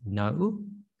say no.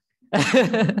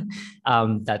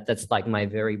 That's like my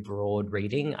very broad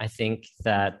reading. I think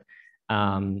that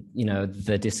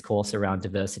the discourse around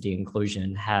diversity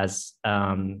inclusion has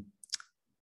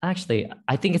actually,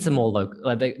 I think it's a more local,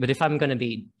 but if I'm going to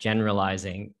be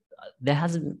generalizing, there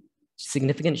hasn't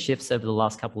significant shifts over the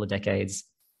last couple of decades,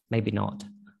 maybe not.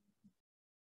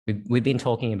 We've been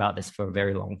talking about this for a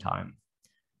very long time.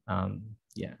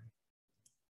 Yeah.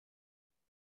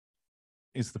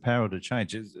 Is the power to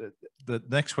change? The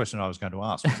next question I was going to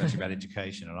ask was actually about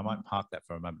education, and I might park that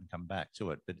for a moment and come back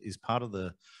to it. But is part of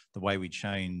the way we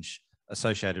change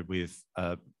associated with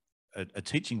a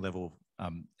teaching level?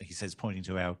 He says, pointing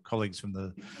to our colleagues from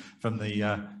the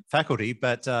faculty,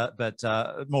 but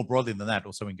more broadly than that,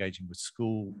 also engaging with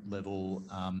school level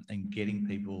and getting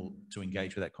people to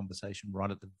engage with that conversation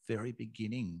right at the very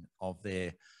beginning of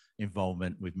their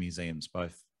involvement with museums,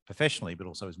 both professionally but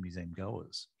also as museum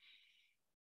goers.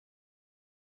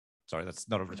 Sorry, that's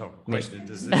not a rhetorical question.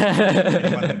 Does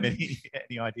anyone have any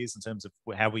ideas in terms of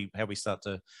how we start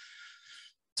to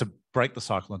break the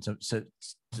cycle and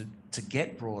to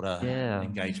get broader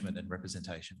engagement and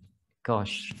representation?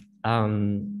 Gosh,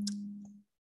 I'm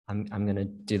going to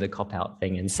do the cop-out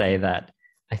thing and say that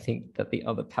I think that the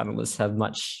other panelists have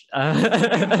much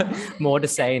more to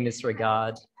say in this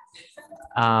regard.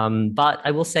 But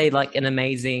I will say, like,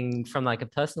 from like a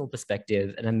personal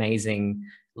perspective, an amazing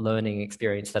learning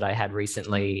experience that I had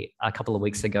recently. A couple of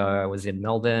weeks ago, I was in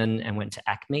Melbourne and went to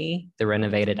ACME, the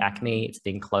renovated ACME. It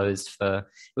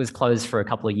was closed for a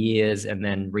couple of years and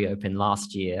then reopened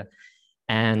last year.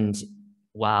 And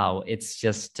wow, it's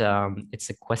just, it's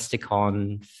a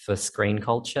Questacon for screen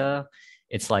culture.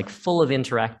 It's like full of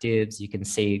interactives. You can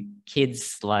see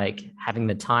kids like having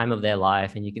the time of their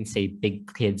life, and you can see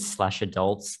big kids /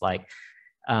 adults like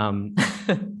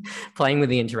playing with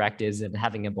the interactives and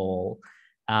having a ball.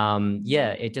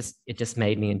 It just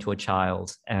made me into a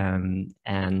child, and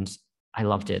I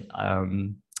loved it.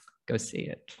 Go see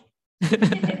it.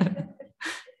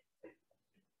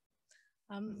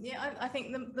 I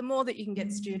think the more that you can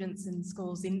get students and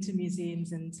schools into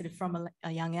museums and sort of from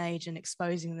a young age and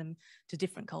exposing them to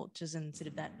different cultures and sort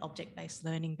of that object-based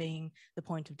learning being the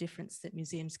point of difference that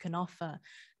museums can offer,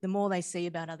 the more they see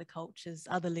about other cultures,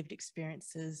 other lived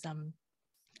experiences,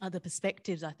 other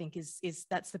perspectives, I think is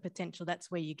that's the potential.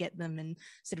 That's where you get them and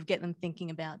sort of get them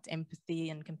thinking about empathy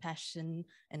and compassion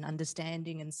and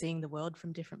understanding and seeing the world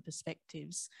from different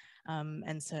perspectives.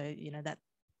 And so, you know, that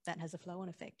has a flow-on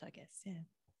effect, I guess. Yeah.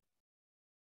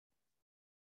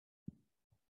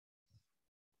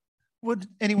 Would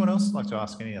anyone else like to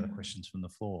ask any other questions from the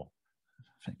floor?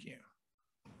 Thank you.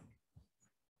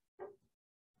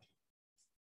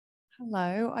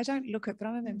 Hello, I don't look it, but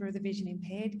I'm a member of the vision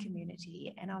impaired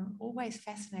community, and I'm always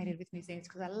fascinated with museums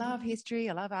because I love history,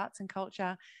 I love arts and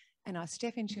culture, and I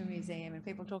step into a museum and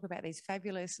people talk about these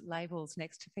fabulous labels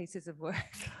next to pieces of work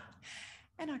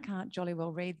and I can't jolly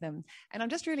well read them. And I'm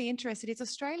just really interested, is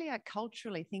Australia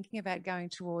culturally thinking about going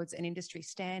towards an industry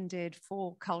standard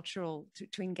for cultural,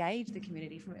 to engage the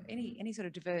community from any sort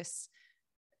of diverse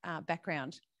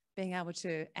background, being able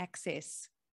to access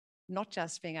not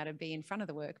just being able to be in front of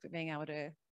the work, but being able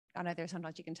to, I know there are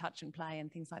sometimes you can touch and play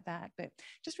and things like that, but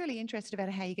just really interested about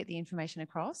how you get the information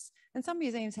across. And some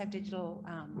museums have digital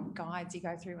guides you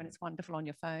go through and it's wonderful on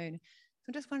your phone. So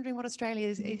I'm just wondering what Australia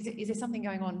is there something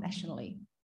going on nationally?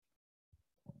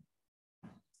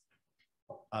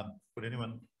 Would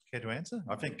anyone care to answer?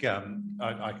 I think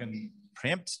I can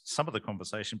preempt some of the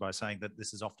conversation by saying that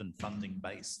this is often funding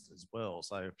based as well.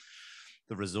 So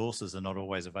the resources are not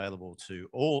always available to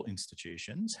all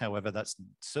institutions. However, that's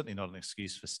certainly not an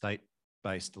excuse for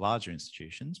state-based larger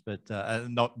institutions, but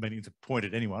not meaning to point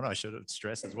at anyone, I should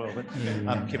stress as well. But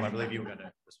Kim, I believe you were going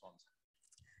to respond.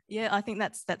 Yeah, I think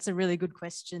that's a really good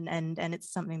question, and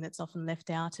it's something that's often left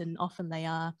out, and often they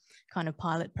are kind of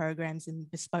pilot programs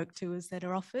and bespoke tours that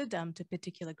are offered to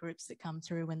particular groups that come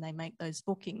through when they make those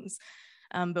bookings.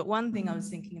 But one thing I was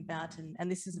thinking about,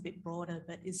 and this is a bit broader,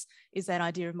 but is that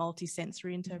idea of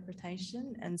multisensory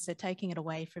interpretation. And so taking it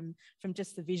away from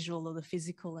just the visual or the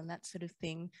physical and that sort of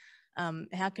thing,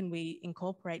 how can we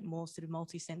incorporate more sort of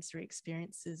multisensory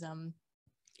experiences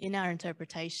in our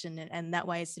interpretation, and that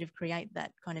way sort of create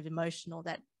that kind of emotional,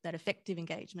 that affective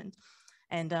engagement.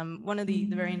 And one of the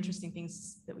very interesting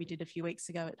things that we did a few weeks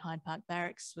ago at Hyde Park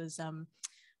Barracks was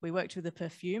we worked with a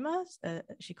perfumer.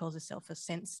 She calls herself a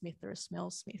scent smith or a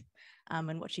smell smith.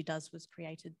 And what she does was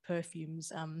created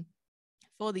perfumes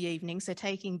for the evening. So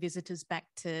taking visitors back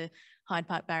to Hyde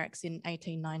Park Barracks in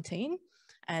 1819.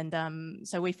 And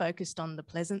so we focused on the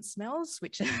pleasant smells,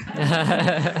 which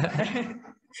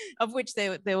of which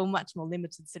there were much more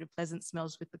limited sort of pleasant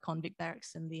smells with the convict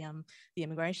barracks and the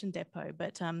immigration depot.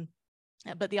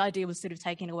 But the idea was sort of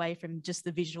taking away from just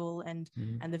the visual and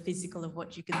the physical of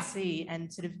what you can see,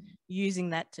 and sort of using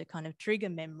that to kind of trigger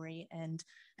memory and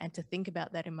to think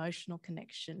about that emotional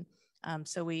connection.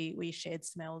 So we shared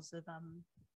smells of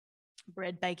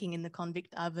bread baking in the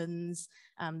convict ovens,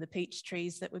 the peach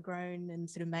trees that were grown and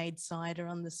sort of made cider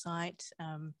on the site,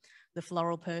 the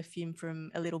floral perfume from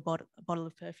a little bottle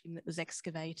of perfume that was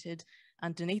excavated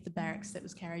underneath the barracks that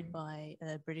was carried by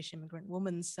a British immigrant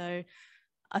woman. So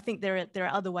I think there are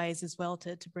other ways as well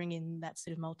to bring in that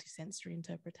sort of multisensory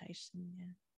interpretation. Yeah.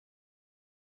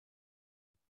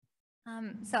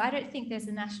 So I don't think there's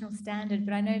a national standard,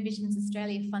 but I know Visions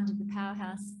Australia funded the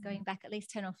Powerhouse going back at least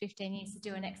 10 or 15 years to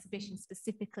do an exhibition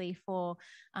specifically for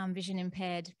vision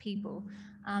impaired people.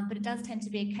 But it does tend to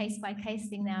be a case-by-case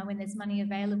thing now when there's money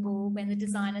available, when the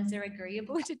designers are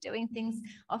agreeable to doing things.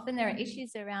 Often there are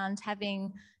issues around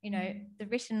having, you know, the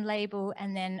written label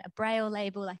and then a braille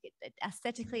label. Like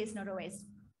aesthetically, it's not always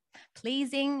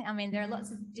pleasing. I mean, there are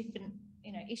lots of different,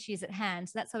 you know, issues at hand.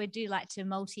 So that's why we do like to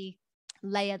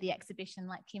layer the exhibition,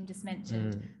 like Kim just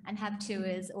mentioned, and have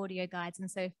tours, audio guides and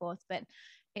so forth. But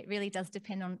it really does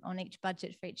depend on each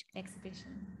budget for each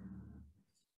exhibition.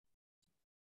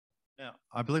 Now,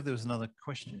 I believe there was another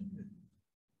question.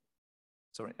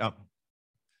 Sorry. I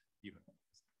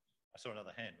saw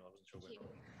another hand. I wasn't sure where.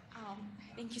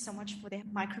 Thank you so much for the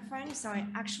microphone. So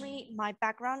actually, my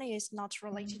background is not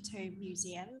related to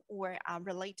museum or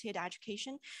related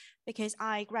education, because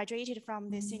I graduated from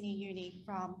the Sydney Uni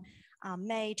from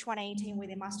May 2018 with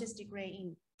a master's degree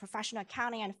in professional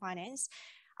accounting and finance.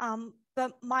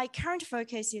 But my current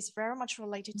focus is very much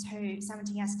related to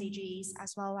 17 SDGs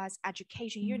as well as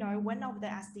education. You know, one of the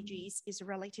SDGs is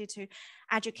related to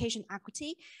education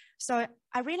equity. So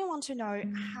I really want to know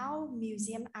how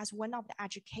museum as one of the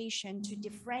education to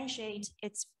differentiate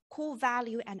its core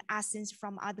value and essence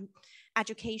from other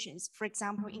educations. For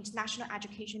example, international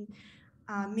education,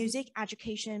 music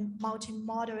education,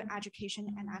 multimodal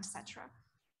education, and etc.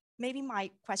 Maybe my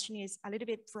question is a little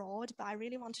bit broad, but I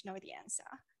really want to know the answer.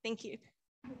 Thank you.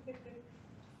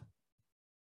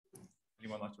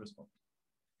 Anyone like to respond?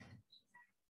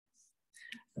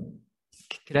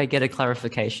 Could I get a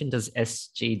clarification? Does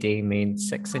SGD mean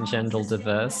sex and gender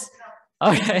diverse?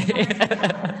 Okay.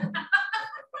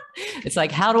 It's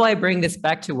like, how do I bring this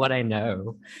back to what I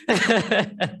know?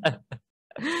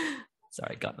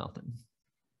 Sorry, got nothing.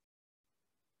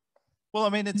 Well, I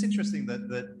mean, it's interesting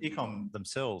that Econ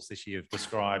themselves this year have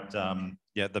described, one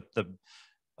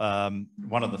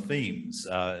of the themes,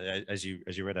 as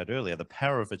you read out earlier, the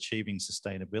power of achieving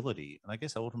sustainability. And I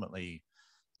guess ultimately,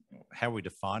 how are we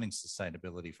defining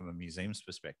sustainability from a museum's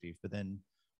perspective? But then,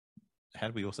 how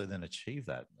do we also then achieve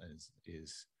that?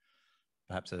 Is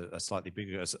perhaps a slightly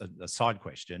bigger, a side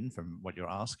question from what you're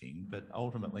asking. But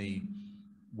ultimately,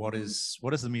 what is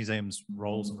the museum's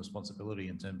roles and responsibility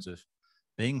in terms of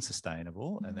being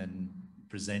sustainable and then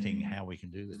presenting how we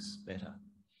can do this better?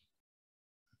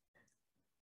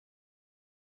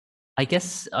 I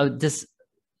guess is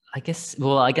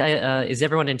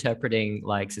everyone interpreting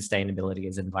like sustainability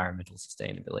as environmental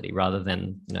sustainability rather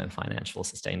than, you know, financial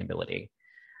sustainability?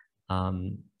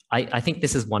 I think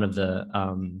this is one of the,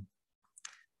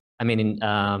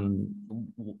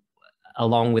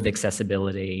 along with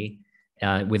accessibility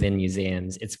within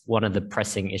museums, it's one of the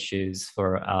pressing issues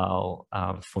for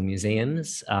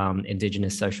museums,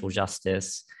 Indigenous social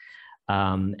justice,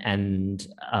 and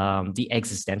the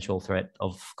existential threat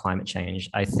of climate change.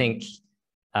 I think,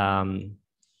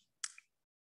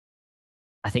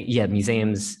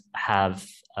 museums have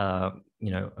a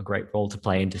great role to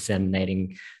play in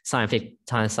disseminating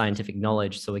scientific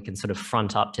knowledge, so we can sort of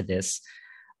front up to this.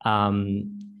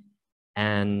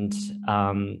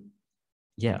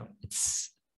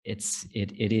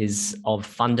 It is of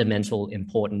fundamental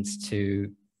importance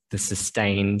to the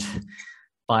sustained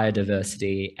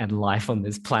biodiversity and life on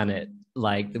this planet.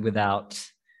 Like, without,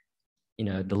 you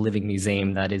know, the living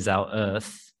museum that is our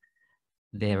Earth,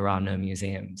 there are no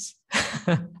museums.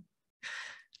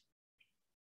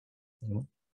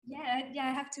 Yeah,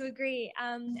 I have to agree.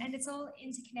 And it's all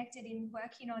interconnected in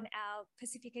working on our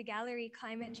Pacifica Gallery.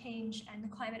 Climate change and the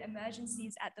climate emergency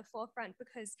is at the forefront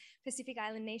because Pacific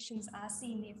Island nations are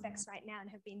seeing the effects right now and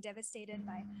have been devastated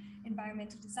by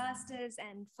environmental disasters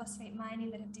and phosphate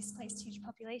mining that have displaced huge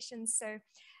populations. So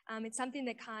it's something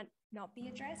that can't not be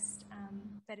addressed,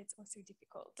 but it's also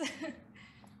difficult.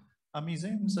 Are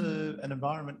museums an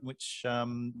environment which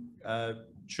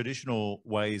traditional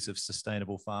ways of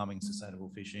sustainable farming,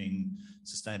 sustainable fishing,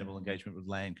 sustainable engagement with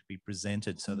land could be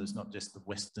presented, so there's not just the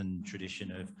Western tradition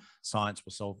of science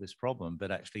will solve this problem,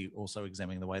 but actually also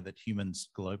examining the way that humans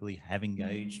globally have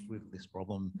engaged with this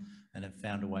problem and have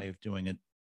found a way of doing it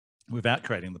without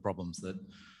creating the problems that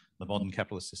the modern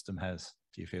capitalist system has,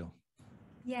 do you feel?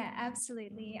 Yeah,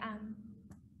 absolutely.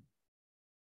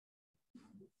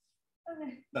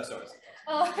 No, sorry.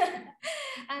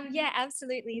 Yeah,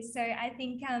 absolutely. So I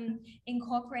think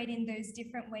incorporating those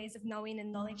different ways of knowing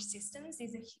and knowledge systems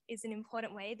is an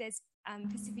important way. There's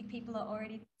Pacific people are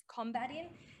already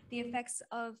combating the effects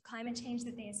of climate change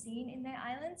that they are seeing in their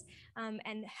islands,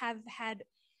 and have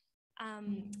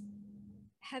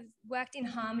worked in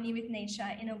harmony with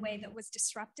nature in a way that was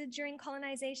disrupted during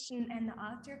colonization and the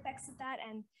after effects of that,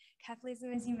 and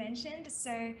capitalism, as you mentioned.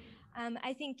 So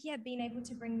I think, being able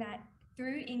to bring that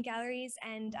through in galleries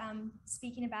and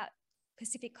speaking about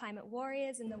Pacific climate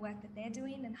warriors and the work that they're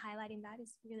doing and highlighting that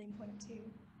is really important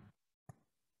too.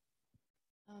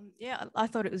 I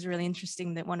thought it was really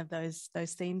interesting that one of those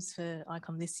themes for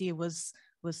ICOM this year was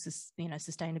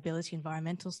sustainability,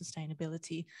 environmental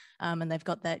sustainability, and they've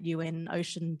got that UN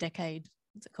Ocean Decade,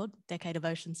 what's it called? Decade of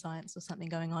Ocean Science or something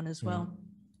going on as well.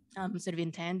 Sort of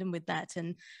in tandem with that,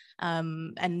 and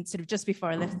sort of just before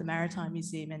I left the Maritime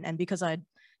Museum, and because I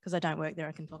don't work there,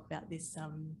 I can talk about this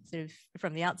sort of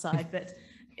from the outside, but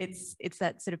it's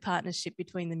that sort of partnership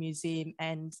between the museum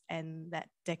and that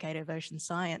Decade of Ocean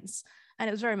Science, and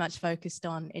it was very much focused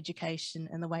on education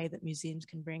and the way that museums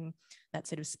can bring that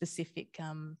sort of specific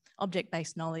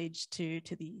object-based knowledge to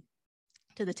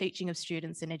the teaching of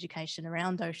students and education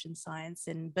around ocean science,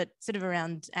 but sort of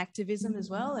around activism as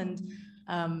well. And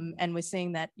we're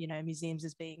seeing that, museums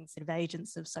as being sort of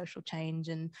agents of social change.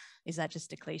 And is that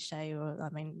just a cliche, or,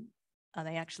 are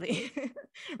they actually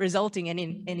resulting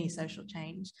in any social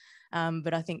change?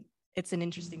 But I think it's an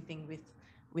interesting thing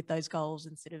with those goals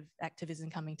and sort of activism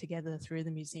coming together through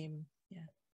the museum. Yeah.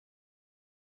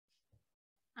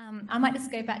 I might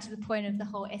just go back to the point of the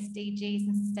whole SDGs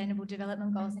and Sustainable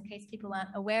Development Goals in case people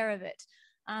aren't aware of it.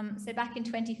 So back in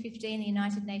 2015, the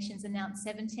United Nations announced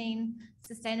 17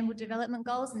 Sustainable Development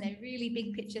Goals, and they're really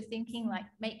big picture thinking, like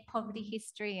make poverty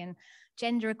history and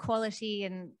gender equality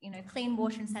and clean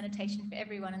water and sanitation for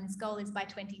everyone. And this goal is by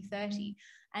 2030.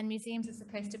 And museums are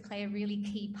supposed to play a really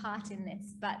key part in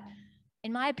this. But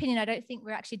in my opinion, I don't think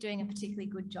we're actually doing a particularly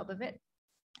good job of it.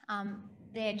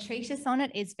 Their treatise on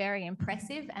it is very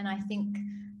impressive, and I think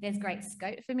there's great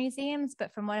scope for museums,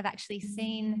 but from what I've actually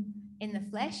seen in the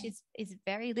flesh is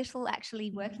very little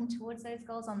actually working towards those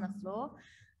goals on the floor.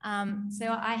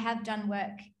 So I have done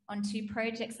work on 2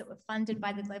 projects that were funded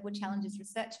by the Global Challenges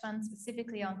Research Fund,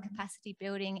 specifically on capacity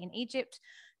building in Egypt,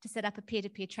 to set up a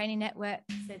peer-to-peer training network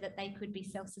so that they could be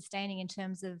self-sustaining in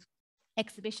terms of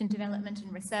exhibition development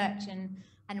and research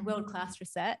and world-class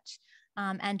research.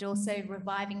 And also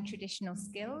reviving traditional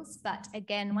skills. But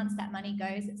again, once that money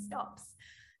goes, it stops.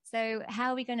 So how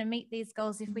are we going to meet these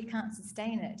goals if we can't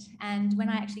sustain it? And when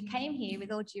I actually came here,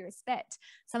 with all due respect,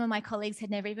 some of my colleagues had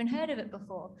never even heard of it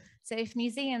before. So if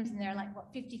museums, and there are like,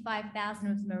 what, 55,000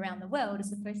 of them around the world, are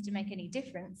supposed to make any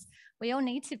difference, we all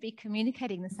need to be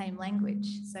communicating the same language.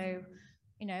 So,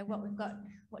 you know, what we've got,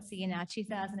 what's the year now,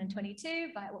 2022,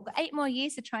 but we've got 8 more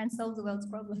years to try and solve the world's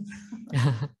problems.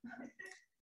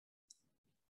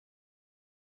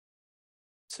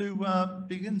 To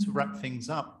begin to wrap things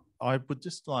up, I would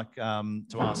just like to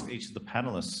ask each of the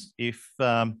panelists if,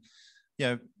 you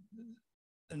know,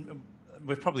 and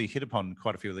we've probably hit upon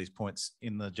quite a few of these points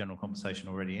in the general conversation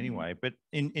already anyway, but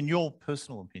in your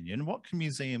personal opinion, what can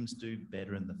museums do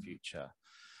better in the future?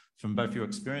 From both your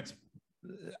experience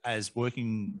as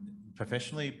working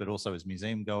professionally, but also as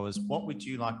museum goers, what would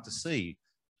you like to see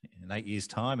in 8 years'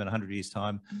 time and 100 years'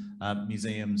 time,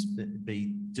 museums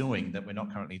be doing that we're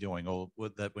not currently doing, or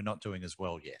that we're not doing as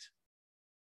well yet?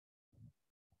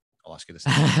 I'll ask you this.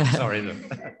 Sorry.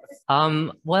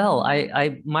 Well,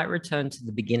 I might return to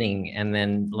the beginning and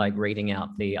then like reading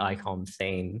out the ICOM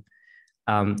theme.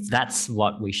 That's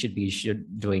what we should be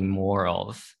doing more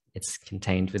of. It's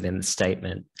contained within the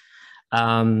statement.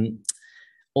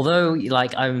 Although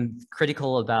like I'm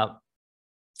critical about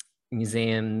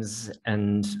museums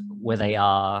and where they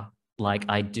are, like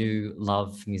I do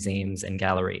love museums and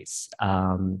galleries.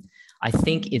 I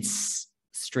think it's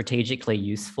strategically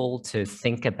useful to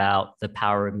think about the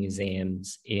power of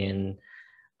museums in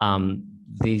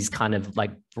these kind of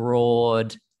like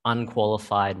broad,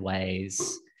 unqualified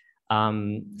ways,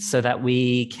 so that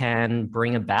we can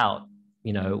bring about,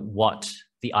 you know, what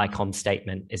the ICOM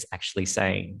statement is actually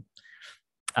saying.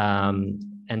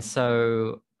 And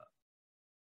so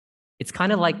it's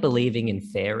kind of like believing in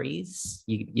fairies.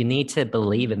 You need to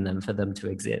believe in them for them to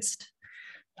exist.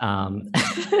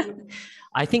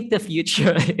 I think the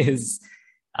future is,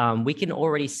 we can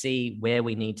already see where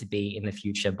we need to be in the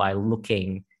future by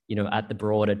looking, you know, at the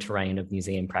broader terrain of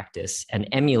museum practice and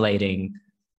emulating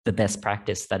the best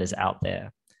practice that is out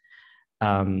there.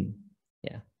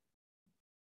 Yeah.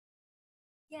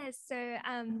 Yeah, so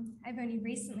I've only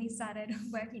recently started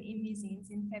working in museums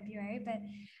in February, but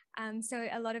so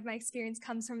a lot of my experience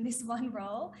comes from this one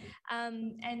role,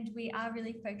 and we are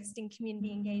really focused in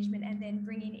community engagement and then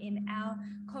bringing in our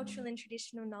cultural and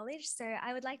traditional knowledge. So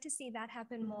I would like to see that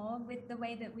happen more with the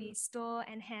way that we store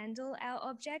and handle our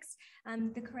objects,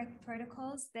 the correct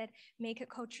protocols that make it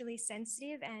culturally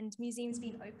sensitive, and museums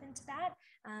being open to that,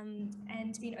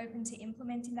 and being open to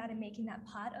implementing that and making that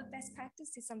part of best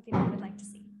practice is something I would like to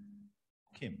see.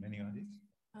 Kim, any ideas?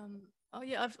 Oh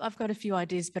yeah, I've got a few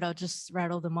ideas, but I'll just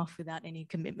rattle them off without any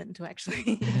commitment to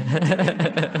actually.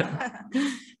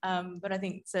 But I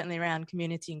think certainly around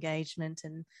community engagement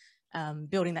and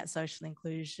building that social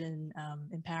inclusion,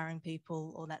 empowering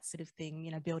people, all that sort of thing,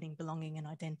 you know, building belonging and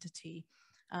identity,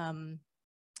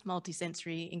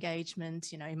 multisensory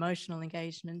engagement, you know, emotional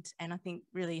engagement, and I think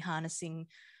really harnessing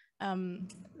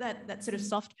that sort of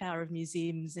soft power of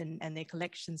museums and their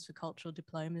collections for cultural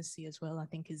diplomacy as well, I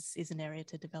think is an area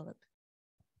to develop.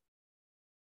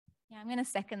 Yeah, I'm going to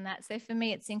second that. So for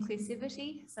me, it's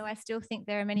inclusivity. So I still think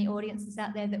there are many audiences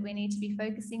out there that we need to be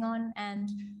focusing on. And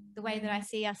the way that I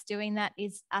see us doing that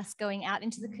is us going out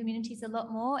into the communities a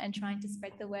lot more and trying to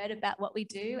spread the word about what we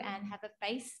do and have a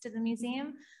face to the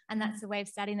museum. And that's a way of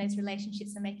starting those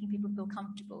relationships and making people feel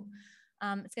comfortable.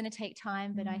 It's going to take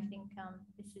time, but I think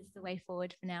this is the way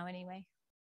forward for now anyway.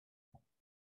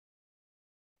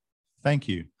 Thank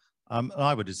you.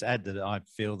 I would just add that I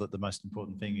feel that the most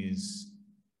important thing is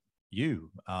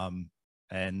you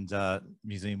and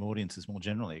museum audiences more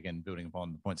generally, again, building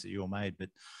upon the points that you all made. But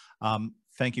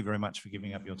thank you very much for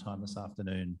giving up your time this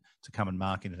afternoon to come and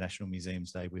mark International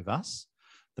Museums Day with us.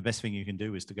 The best thing you can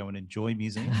do is to go and enjoy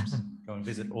museums, go and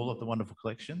visit all of the wonderful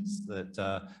collections that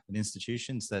and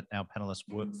institutions that our panelists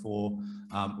work for.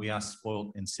 We are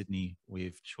spoilt in Sydney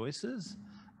with choices.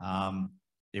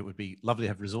 It would be lovely to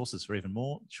have resources for even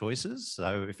more choices.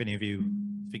 So if any of you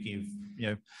thinking of, you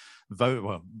know, vote,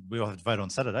 well, we all have to vote on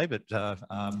Saturday, but,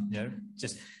 you know,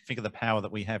 just think of the power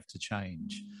that we have to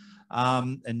change.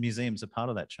 And museums are part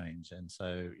of that change. And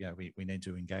so, yeah, we need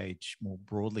to engage more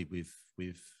broadly with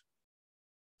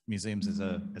museums as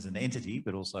an entity,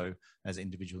 but also as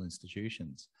individual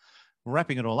institutions.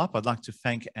 Wrapping it all up, I'd like to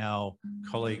thank our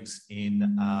colleagues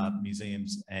in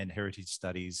museums and heritage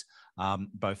studies,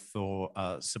 both for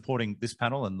supporting this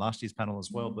panel and last year's panel as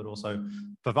well, but also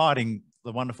providing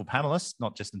the wonderful panelists,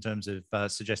 not just in terms of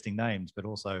suggesting names, but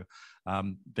also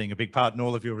being a big part in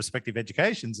all of your respective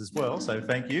educations as well. So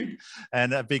thank you.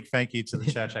 And a big thank you to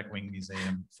the Chau Chak Wing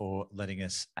Museum for letting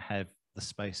us have the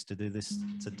space to do this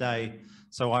today.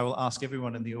 So I will ask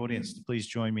everyone in the audience to please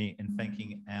join me in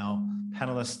thanking our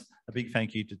panelists. A big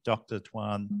thank you to Dr.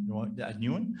 Tuan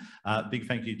Nguyen. A big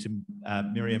thank you to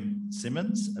Miriam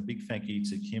Simmons. A big thank you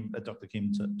to Dr.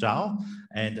 Kim Zhao.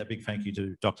 And a big thank you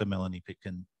to Dr. Melanie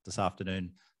Pitkin this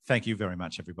afternoon. Thank you very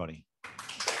much, everybody.